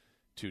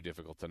too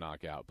difficult to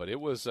knock out. But it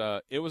was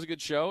a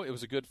good show. It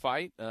was a good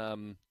fight.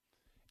 And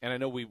I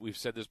know we've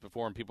said this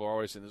before, and people are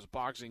always saying this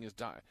boxing is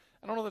dying.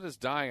 I don't know that it's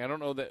dying. I don't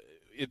know that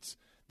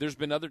there's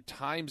been other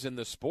times in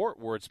the sport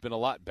where it's been a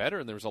lot better,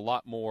 and there's a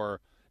lot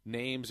more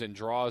names and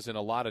draws in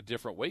a lot of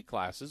different weight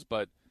classes.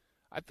 But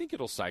I think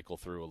it'll cycle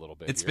through a little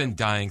bit. It's been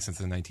dying since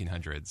the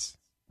 1900s.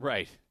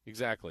 Right,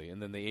 exactly.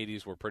 And then the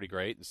 80s were pretty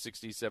great. The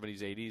 60s, 70s,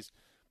 80s,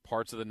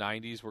 parts of the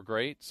 90s were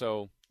great.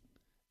 So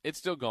it's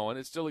still going.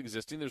 It's still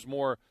existing. There's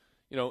more,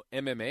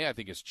 MMA I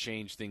think has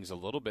changed things a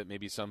little bit.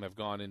 Maybe some have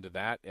gone into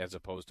that as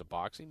opposed to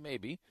boxing,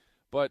 maybe.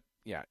 But,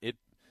 yeah,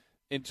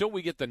 until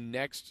we get the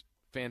next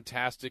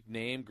fantastic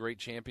name, great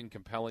champion,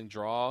 compelling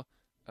draw,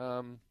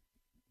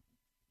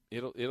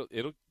 it'll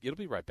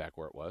be right back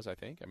where it was, I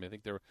think. I mean, I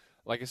think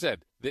like I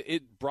said,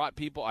 it brought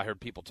people. I heard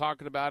people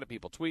talking about it,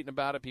 people tweeting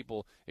about it,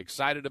 people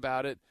excited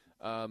about it.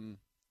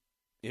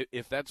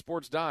 If that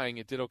sport's dying,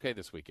 it did okay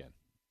this weekend.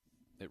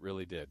 It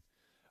really did.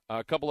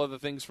 A couple other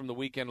things from the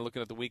weekend,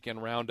 looking at the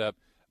weekend roundup,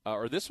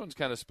 or this one's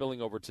kind of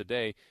spilling over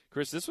today.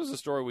 Chris, this was a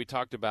story we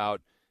talked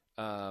about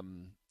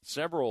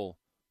several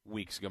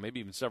weeks ago, maybe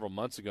even several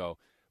months ago.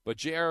 But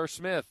J.R.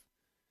 Smith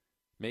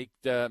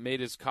made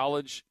his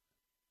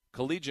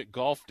collegiate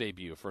golf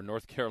debut for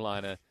North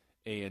Carolina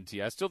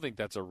A&T. I still think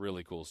that's a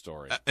really cool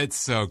story. It's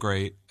so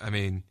great. I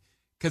mean,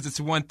 because it's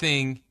one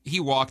thing, he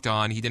walked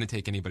on. He didn't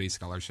take anybody's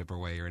scholarship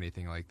away or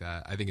anything like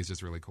that. I think it's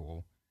just really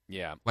cool.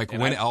 Yeah. Like,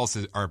 when else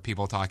are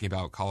people talking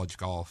about college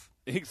golf?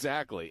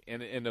 Exactly.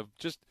 And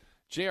just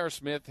J.R.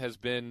 Smith has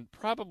been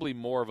probably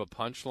more of a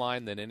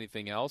punchline than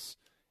anything else.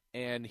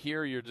 And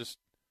here you're just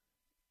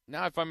 –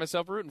 now I find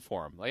myself rooting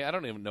for him. Like, I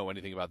don't even know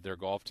anything about their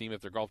golf team,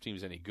 if their golf team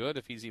is any good,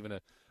 if he's even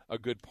a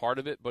good part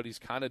of it. But he's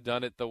kind of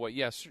done it the way –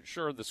 yes,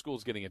 sure, the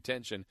school's getting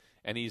attention,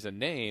 and he's a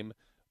name,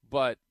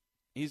 but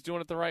he's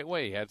doing it the right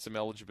way. He had some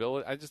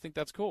eligibility. I just think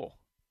that's cool.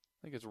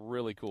 I think it's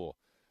really cool.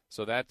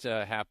 So that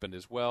happened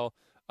as well.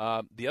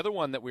 The other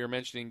one that we were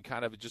mentioning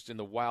kind of just in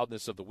the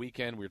wildness of the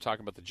weekend, we were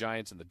talking about the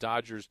Giants and the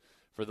Dodgers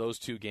for those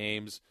two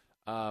games.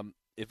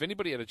 If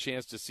anybody had a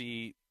chance to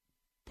see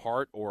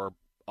part or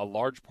a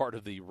large part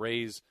of the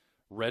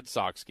Rays-Red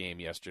Sox game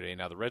yesterday,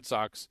 now the Red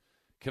Sox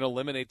can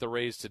eliminate the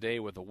Rays today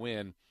with a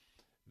win.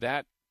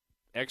 That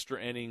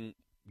extra inning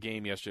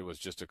game yesterday was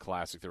just a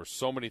classic. There were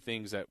so many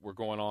things that were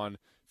going on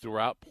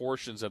throughout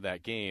portions of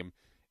that game.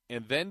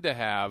 And then to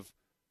have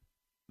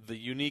the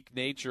unique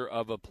nature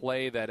of a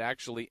play that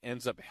actually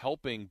ends up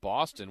helping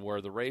Boston, where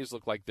the Rays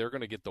look like they're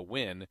going to get the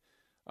win,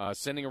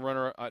 sending a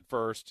runner at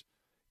first,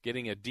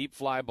 getting a deep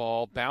fly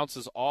ball,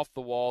 bounces off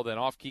the wall, then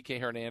off Kike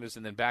Hernandez,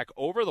 and then back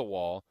over the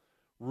wall,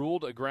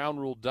 ruled a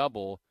ground rule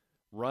double,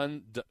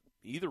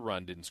 either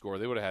run didn't score.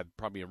 They would have had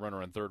probably a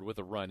runner on third with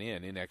a run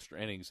in extra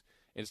innings.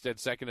 Instead,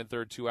 second and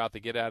third, 2 out, they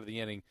get out of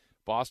the inning.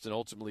 Boston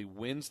ultimately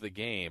wins the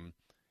game,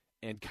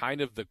 and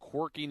kind of the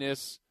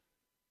quirkiness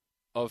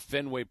of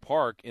Fenway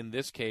Park, in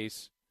this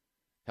case,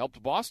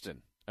 helped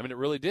Boston. I mean, it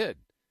really did.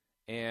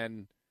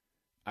 And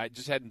I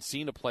just hadn't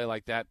seen a play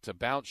like that, to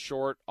bounce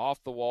short,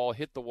 off the wall,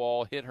 hit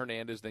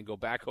Hernandez, then go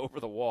back over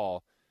the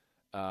wall.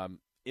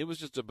 It was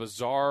just a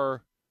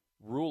bizarre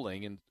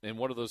ruling, and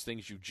one of those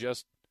things you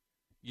just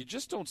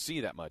don't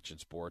see that much in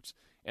sports.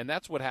 And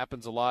that's what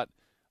happens a lot.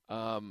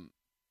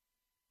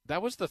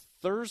 That was the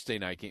Thursday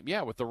night game.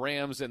 Yeah, with the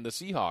Rams and the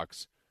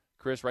Seahawks,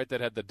 Chris, right, that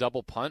had the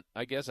double punt,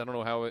 I guess. I don't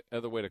know how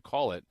other way to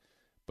call it.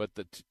 But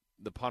the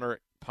punter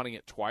punting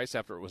it twice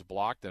after it was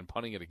blocked and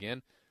punting it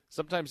again.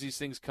 Sometimes these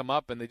things come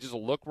up and they just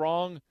look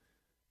wrong,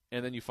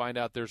 and then you find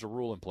out there's a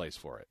rule in place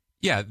for it.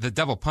 Yeah, the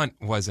double punt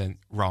wasn't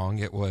wrong.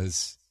 It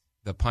was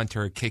the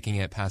punter kicking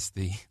it past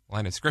the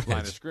line of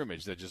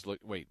scrimmage. That just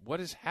looked, wait, what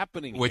is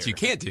happening Which here? you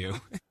can't do.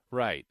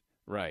 Right.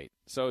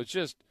 So it's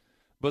just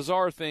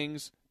bizarre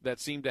things that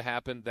seem to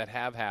happen, that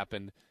have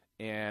happened,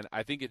 and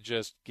I think it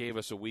just gave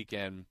us a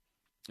weekend.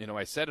 You know,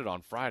 I said it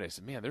on Friday. I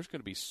said, man, there's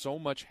going to be so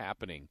much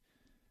happening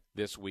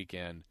this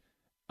weekend.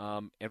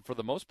 And for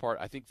the most part,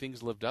 I think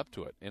things lived up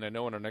to it. And I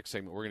know in our next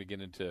segment we're going to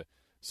get into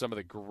some of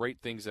the great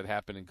things that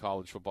happen in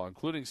college football,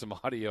 including some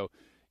audio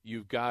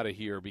you've got to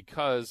hear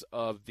because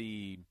of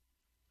the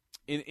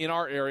 – in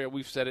our area,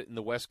 we've said it in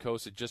the West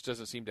Coast, it just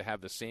doesn't seem to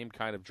have the same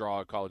kind of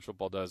draw college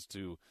football does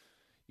to,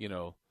 you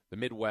know, the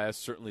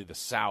Midwest, certainly the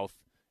South.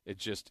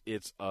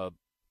 It's a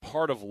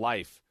part of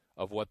life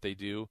of what they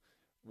do.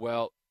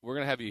 Well, we're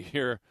going to have you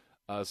hear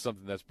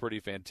something that's pretty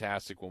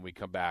fantastic when we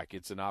come back.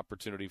 It's an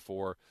opportunity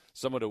for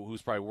someone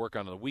who's probably working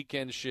on the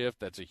weekend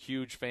shift that's a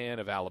huge fan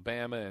of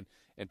Alabama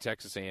and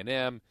Texas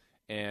A&M,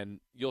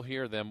 and you'll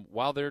hear them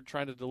while they're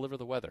trying to deliver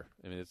the weather.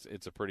 I mean,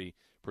 it's a pretty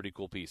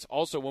cool piece.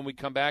 Also, when we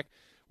come back,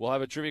 we'll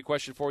have a trivia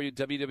question for you,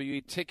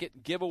 WWE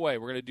ticket giveaway.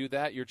 We're going to do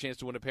that. Your chance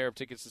to win a pair of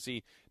tickets to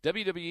see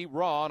WWE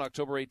Raw on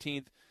October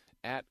 18th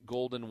at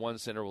Golden One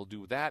Center. We'll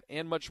do that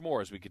and much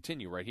more as we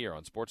continue right here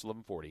on Sports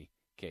 1140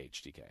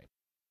 KHTK.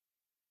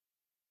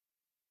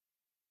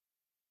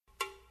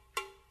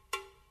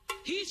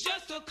 He's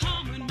just a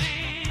common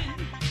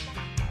man,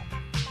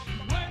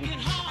 working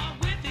hard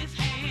with his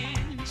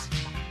hands.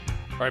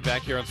 All right,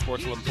 back here on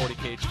Sports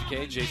 1140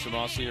 KHTK. Jason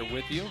Ross here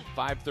with you.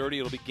 5:30,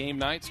 it'll be game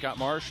night. Scott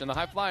Marsh and the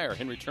High Flyer,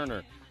 Henry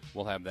Turner.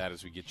 We'll have that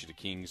as we get you to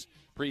Kings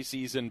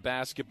preseason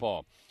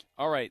basketball.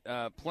 All right,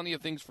 plenty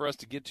of things for us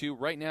to get to.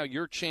 Right now,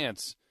 your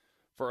chance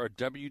for a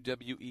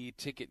WWE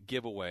ticket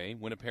giveaway.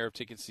 Win a pair of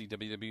tickets to see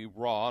WWE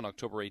Raw on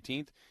October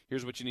 18th.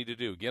 Here's what you need to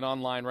do. Get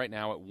online right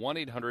now at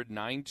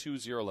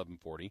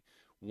 1-800-920-1140.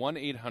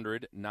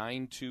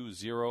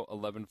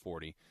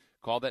 1-800-920-1140.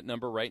 Call that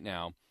number right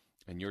now,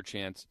 and your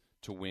chance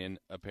to win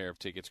a pair of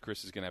tickets.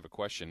 Chris is going to have a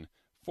question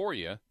for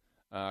you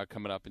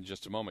coming up in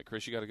just a moment.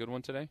 Chris, you got a good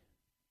one today?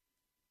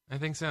 I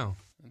think so.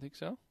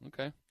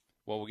 Okay.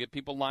 Well, we'll get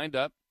people lined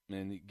up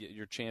and get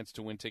your chance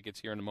to win tickets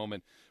here in a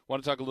moment. I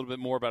want to talk a little bit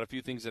more about a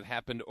few things that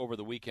happened over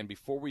the weekend.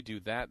 Before we do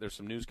that, there's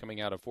some news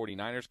coming out of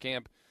 49ers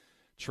camp.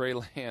 Trey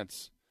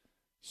Lance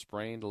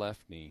sprained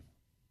left knee.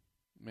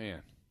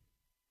 Man.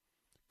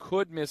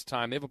 Could miss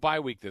time. They have a bye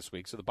week this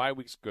week, so the bye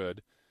week's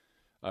good.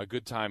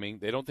 Good timing.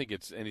 They don't think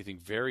it's anything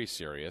very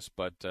serious,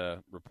 but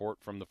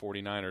report from the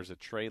 49ers that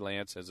Trey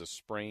Lance has a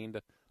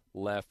sprained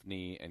left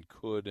knee and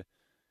could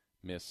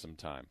miss some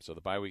time. So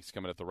the bye week's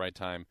coming at the right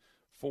time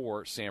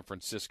for San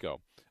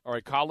Francisco. All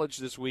right, college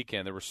this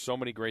weekend. There were so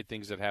many great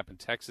things that happened.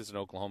 Texas and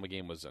Oklahoma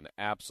game was an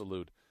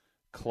absolute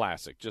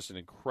classic, just an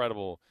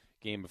incredible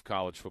game of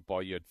college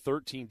football. You had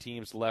 13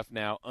 teams left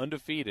now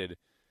undefeated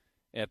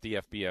at the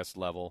FBS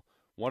level.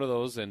 One of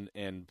those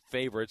and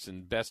favorites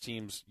and best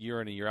teams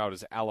year in and year out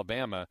is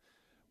Alabama.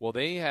 Well,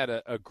 they had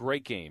a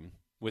great game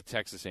with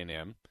Texas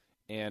A&M,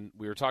 and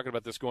we were talking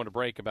about this going to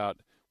break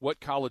about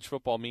what college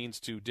football means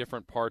to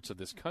different parts of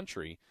this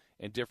country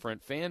and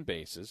different fan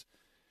bases.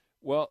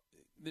 Well,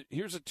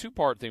 here's a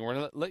two-part thing. We're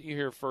going to let you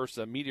hear first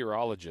a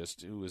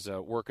meteorologist who was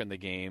working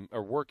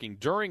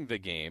during the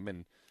game,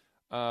 and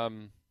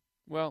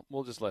well,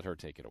 we'll just let her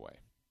take it away.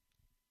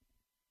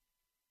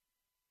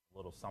 A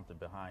little something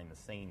behind the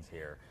scenes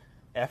here.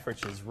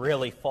 Efforts is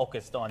really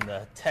focused on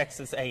the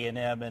Texas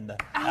A&M and the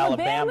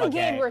Alabama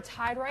game. We're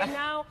tied right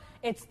now.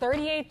 It's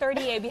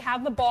 38-38. We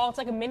have the ball. It's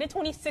like a minute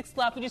 26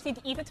 left. We just need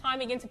to eat the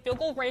time against a field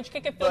goal range,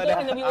 kick a field goal,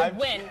 and then we would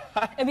win.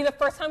 It'd be the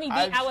first time we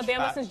beat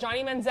Alabama since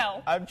Johnny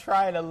Manziel. I'm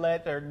trying to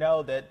let her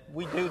know that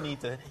we do need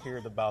to hear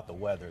about the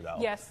weather, though.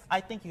 Yes. I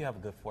think you have a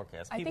good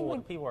forecast. People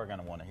are going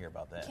to want to hear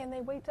about that. Can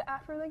they wait till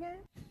after the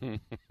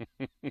game?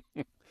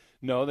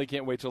 No, they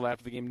can't wait till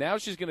after the game. Now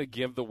she's going to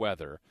give the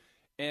weather.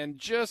 And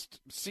just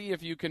see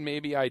if you can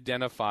maybe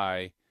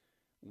identify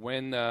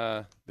when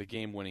the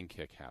game-winning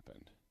kick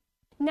happened.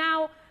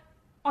 Now,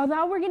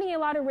 although we're getting a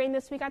lot of rain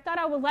this week, I thought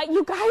I would let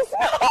you guys know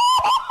that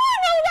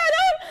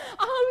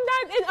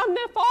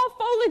the fall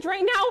foliage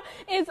right now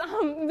is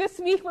this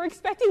week. We're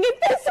expecting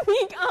it this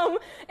week.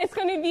 It's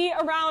going to be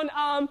around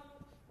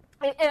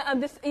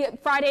this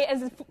Friday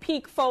as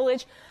peak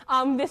foliage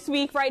this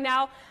week right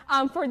now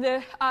for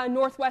the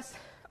Northwest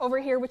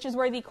over here, which is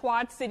where the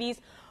Quad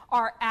Cities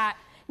are at.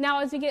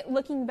 Now, as we get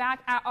looking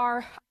back at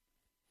our...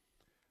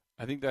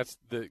 I think that's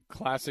the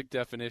classic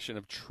definition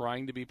of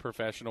trying to be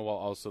professional while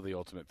also the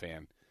ultimate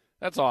fan.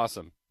 That's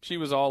awesome. She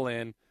was all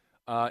in.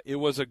 It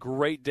was a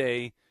great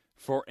day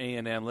for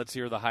A&M. Let's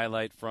hear the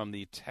highlight from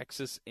the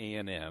Texas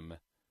A&M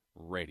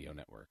Radio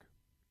Network.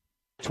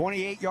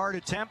 28-yard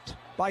attempt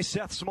by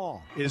Seth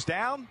Small is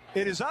down.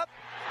 It is up.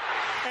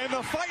 And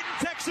the fighting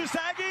Texas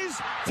Aggies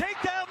take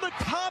down the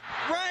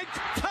top-ranked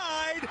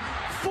Tide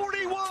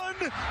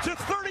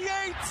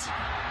 41-38.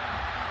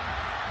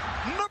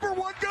 Number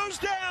one goes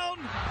down,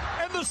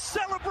 and the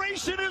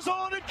celebration is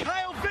on at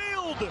Kyle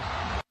Field.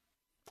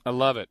 I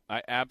love it.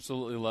 I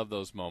absolutely love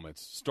those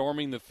moments.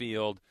 Storming the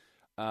field,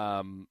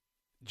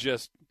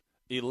 just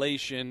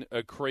elation,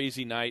 a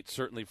crazy night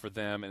certainly for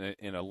them,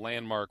 and a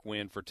landmark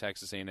win for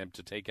Texas A&M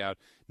to take out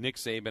Nick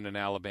Saban and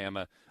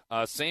Alabama.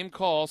 Same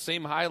call,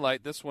 same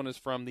highlight. This one is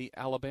from the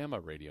Alabama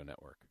Radio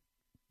Network.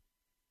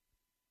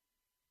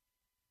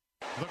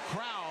 The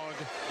crowd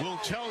will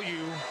tell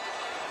you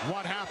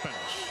what happens.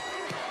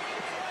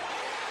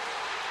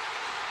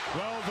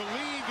 Well, the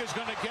league is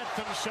going to get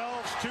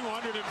themselves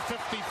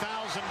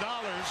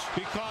 $250,000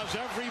 because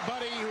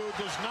everybody who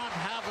does not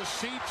have a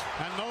seat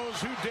and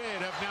those who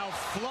did have now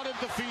flooded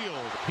the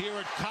field here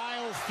at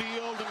Kyle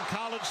Field in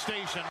College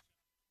Station.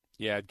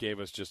 Yeah, it gave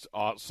us just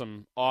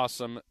awesome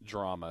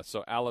drama.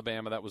 So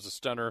Alabama, that was a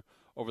stunner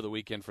over the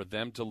weekend for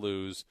them to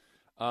lose.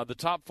 The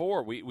top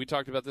four, we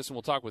talked about this, and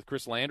we'll talk with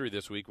Chris Landry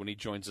this week when he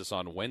joins us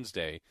on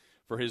Wednesday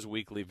for his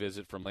weekly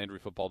visit from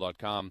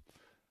LandryFootball.com.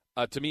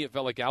 To me, it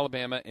felt like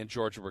Alabama and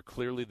Georgia were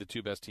clearly the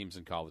two best teams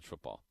in college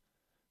football.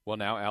 Well,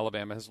 now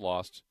Alabama has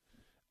lost.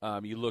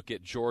 You look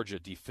at Georgia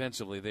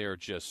defensively, they are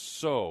just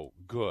so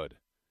good.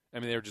 I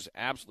mean, they're just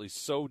absolutely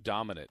so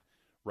dominant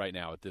right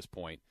now at this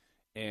point.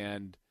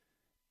 And,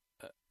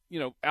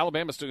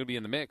 Alabama's still going to be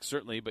in the mix,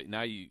 certainly, but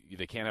now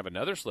they can't have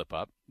another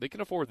slip-up. They can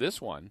afford this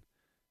one.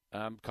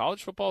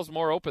 College football is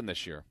more open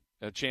this year.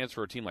 A chance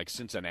for a team like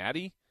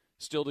Cincinnati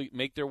still to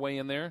make their way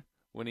in there,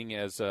 winning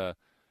as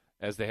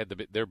they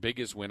had their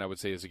biggest win, I would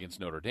say, is against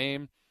Notre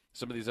Dame.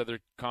 Some of these other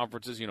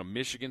conferences,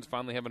 Michigan's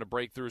finally having a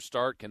breakthrough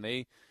start. Can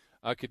they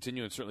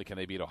continue? And certainly can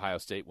they beat Ohio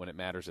State when it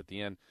matters at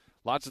the end?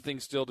 Lots of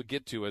things still to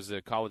get to as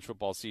the college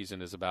football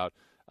season is about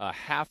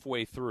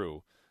halfway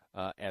through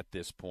at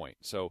this point.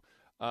 So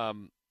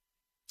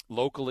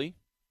locally,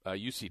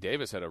 UC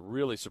Davis had a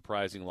really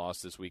surprising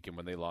loss this weekend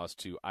when they lost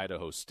to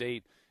Idaho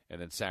State,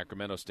 and then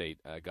Sacramento State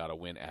got a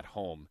win at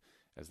home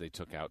as they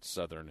took out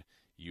Southern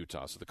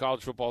Utah. So the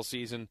college football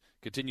season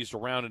continues to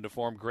round into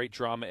form. Great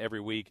drama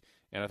every week,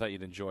 and I thought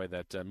you'd enjoy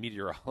that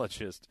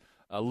meteorologist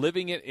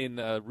living it in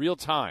real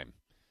time,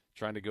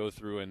 trying to go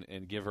through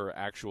and give her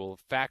actual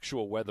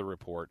factual weather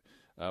report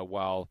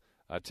while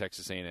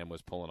Texas A&M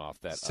was pulling off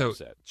that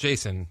upset.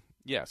 Jason,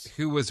 yes,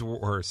 who was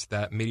worse,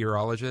 that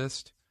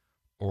meteorologist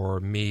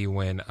or me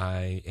when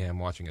I am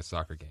watching a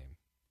soccer game?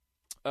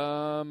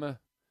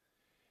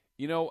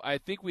 I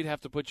think we'd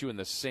have to put you in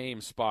the same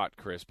spot,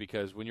 Chris,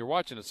 because when you're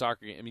watching a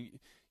soccer game, I mean,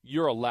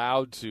 you're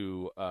allowed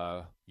to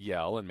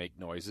yell and make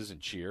noises and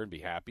cheer and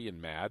be happy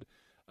and mad.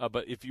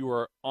 But if you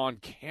were on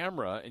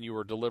camera and you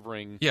were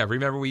delivering... Yeah,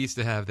 remember we used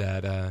to have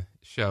that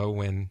show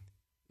when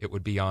it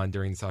would be on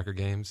during soccer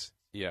games?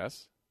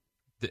 Yes.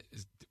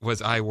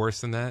 Was I worse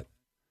than that?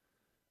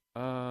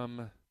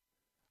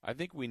 I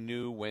think we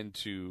knew when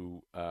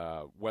to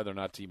whether or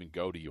not to even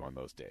go to you on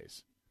those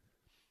days.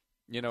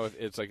 You know,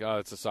 it's like, oh,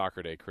 it's a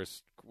soccer day,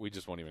 Chris. We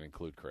just won't even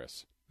include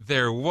Chris.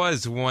 There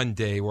was one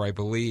day where I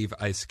believe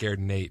I scared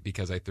Nate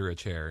because I threw a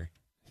chair.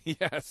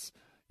 Yes.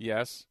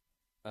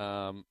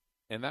 And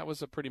that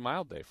was a pretty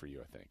mild day for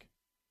you, I think.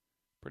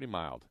 Pretty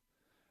mild.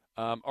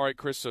 All right,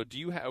 Chris, so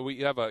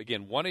we have,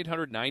 again,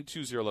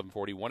 1-800-920-1140,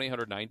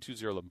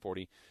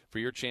 1-800-920-1140 for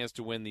your chance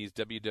to win these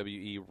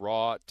WWE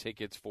Raw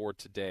tickets for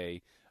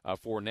today,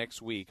 for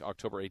next week,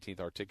 October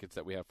 18th, our tickets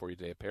that we have for you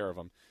today, a pair of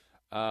them.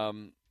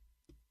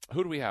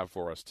 Who do we have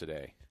for us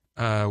today?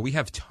 We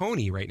have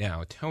Tony right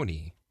now.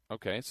 Tony.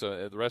 Okay,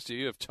 so the rest of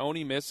you, if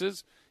Tony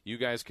misses, you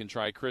guys can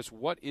try. Chris,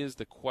 what is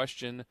the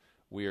question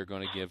we are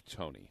going to give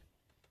Tony?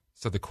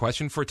 So the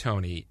question for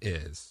Tony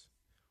is,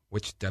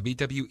 which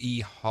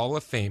WWE Hall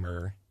of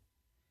Famer,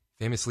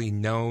 famously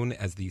known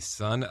as the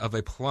son of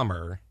a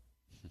plumber,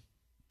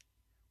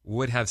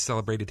 would have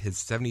celebrated his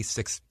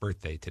 76th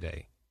birthday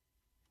today?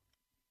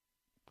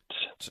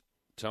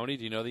 Tony,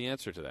 do you know the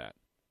answer to that?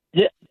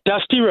 Yeah,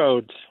 Dusty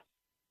Rhodes.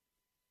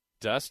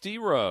 Dusty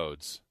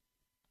Rhodes.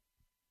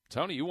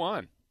 Tony, you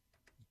won.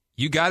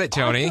 You got it,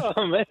 Tony.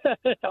 Awesome.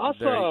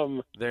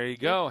 Awesome. There you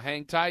go.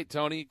 Hang tight,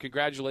 Tony.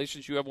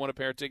 Congratulations. You have won a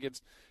pair of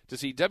tickets to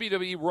see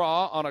WWE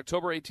Raw on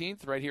October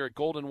 18th right here at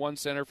Golden One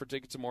Center. For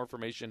tickets and more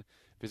information,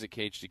 visit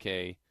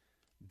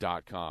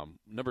KHTK.com.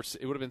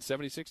 It would have been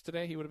 76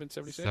 today? He would have been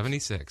 76?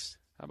 76.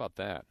 How about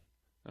that?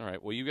 All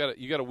right. Well, you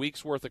got a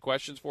week's worth of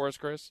questions for us,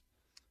 Chris?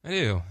 I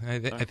do.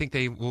 I think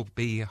they will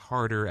be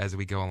harder as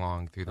we go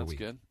along through the week.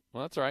 That's good.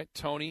 Well, that's all right.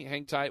 Tony,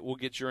 hang tight. We'll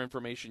get your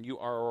information. You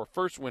are our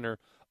first winner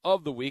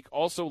of the week.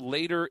 Also,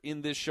 later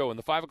in this show, in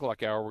the 5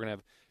 o'clock hour, we're going to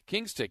have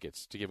Kings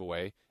tickets to give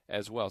away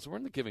as well. So we're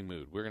in the giving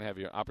mood. We're going to have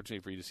an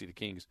opportunity for you to see the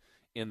Kings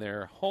in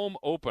their home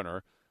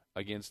opener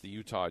against the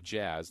Utah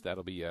Jazz.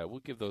 That'll be we'll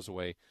give those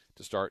away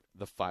to start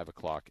the 5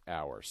 o'clock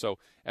hour. So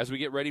as we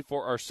get ready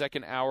for our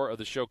second hour of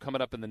the show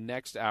coming up in the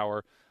next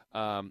hour,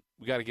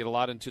 we got to get a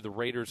lot into the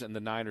Raiders and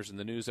the Niners and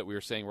the news that we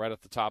were saying right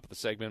at the top of the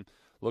segment.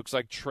 Looks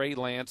like Trey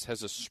Lance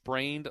has a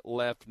sprained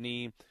left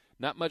knee.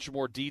 Not much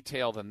more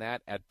detail than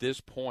that at this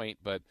point,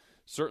 but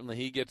certainly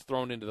he gets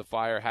thrown into the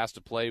fire, has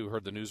to play. We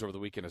heard the news over the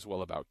weekend as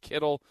well about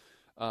Kittle.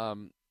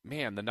 Man,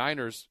 the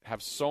Niners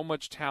have so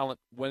much talent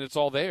when it's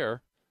all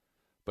there,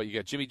 but you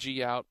got Jimmy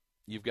G out.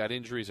 You've got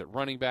injuries at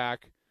running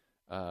back,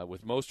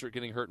 with Mostert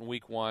getting hurt in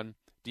week 1.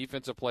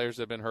 Defensive players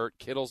have been hurt.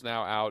 Kittle's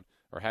now out,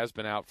 or has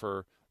been out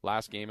for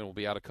last game and will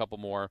be out a couple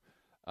more.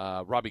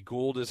 Robbie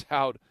Gould is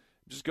out.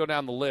 Just go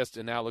down the list,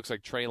 and now it looks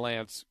like Trey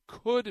Lance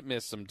could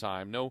miss some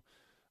time. No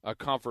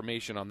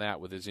confirmation on that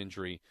with his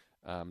injury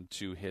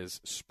to his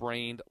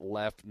sprained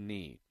left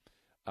knee.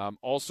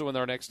 Also in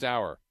our next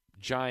hour,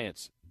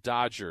 Giants,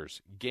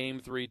 Dodgers, Game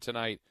 3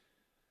 tonight.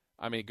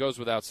 I mean, it goes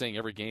without saying,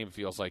 every game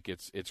feels like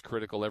it's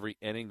critical, every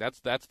inning. That's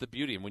the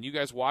beauty. And when you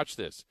guys watch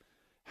this,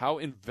 how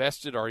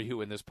invested are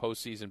you in this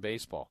postseason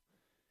baseball?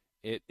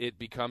 It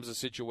becomes a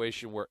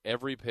situation where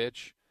every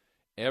pitch,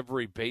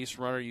 every base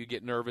runner, you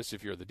get nervous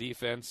if you're the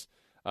defense.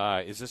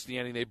 Is this the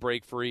inning they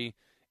break free?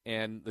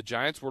 And the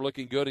Giants were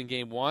looking good in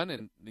Game 1,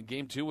 and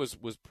Game 2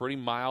 was pretty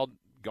mild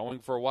going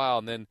for a while,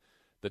 and then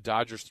the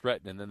Dodgers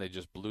threatened, and then they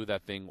just blew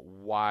that thing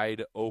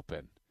wide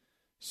open.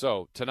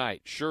 So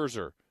tonight,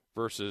 Scherzer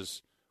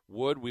versus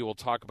Wood. We will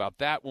talk about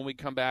that when we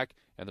come back,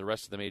 and the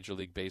rest of the Major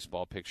League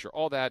Baseball picture.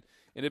 All that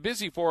in a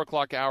busy 4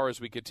 o'clock hour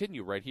as we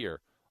continue right here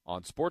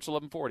on Sports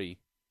 1140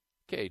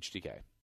 KHTK.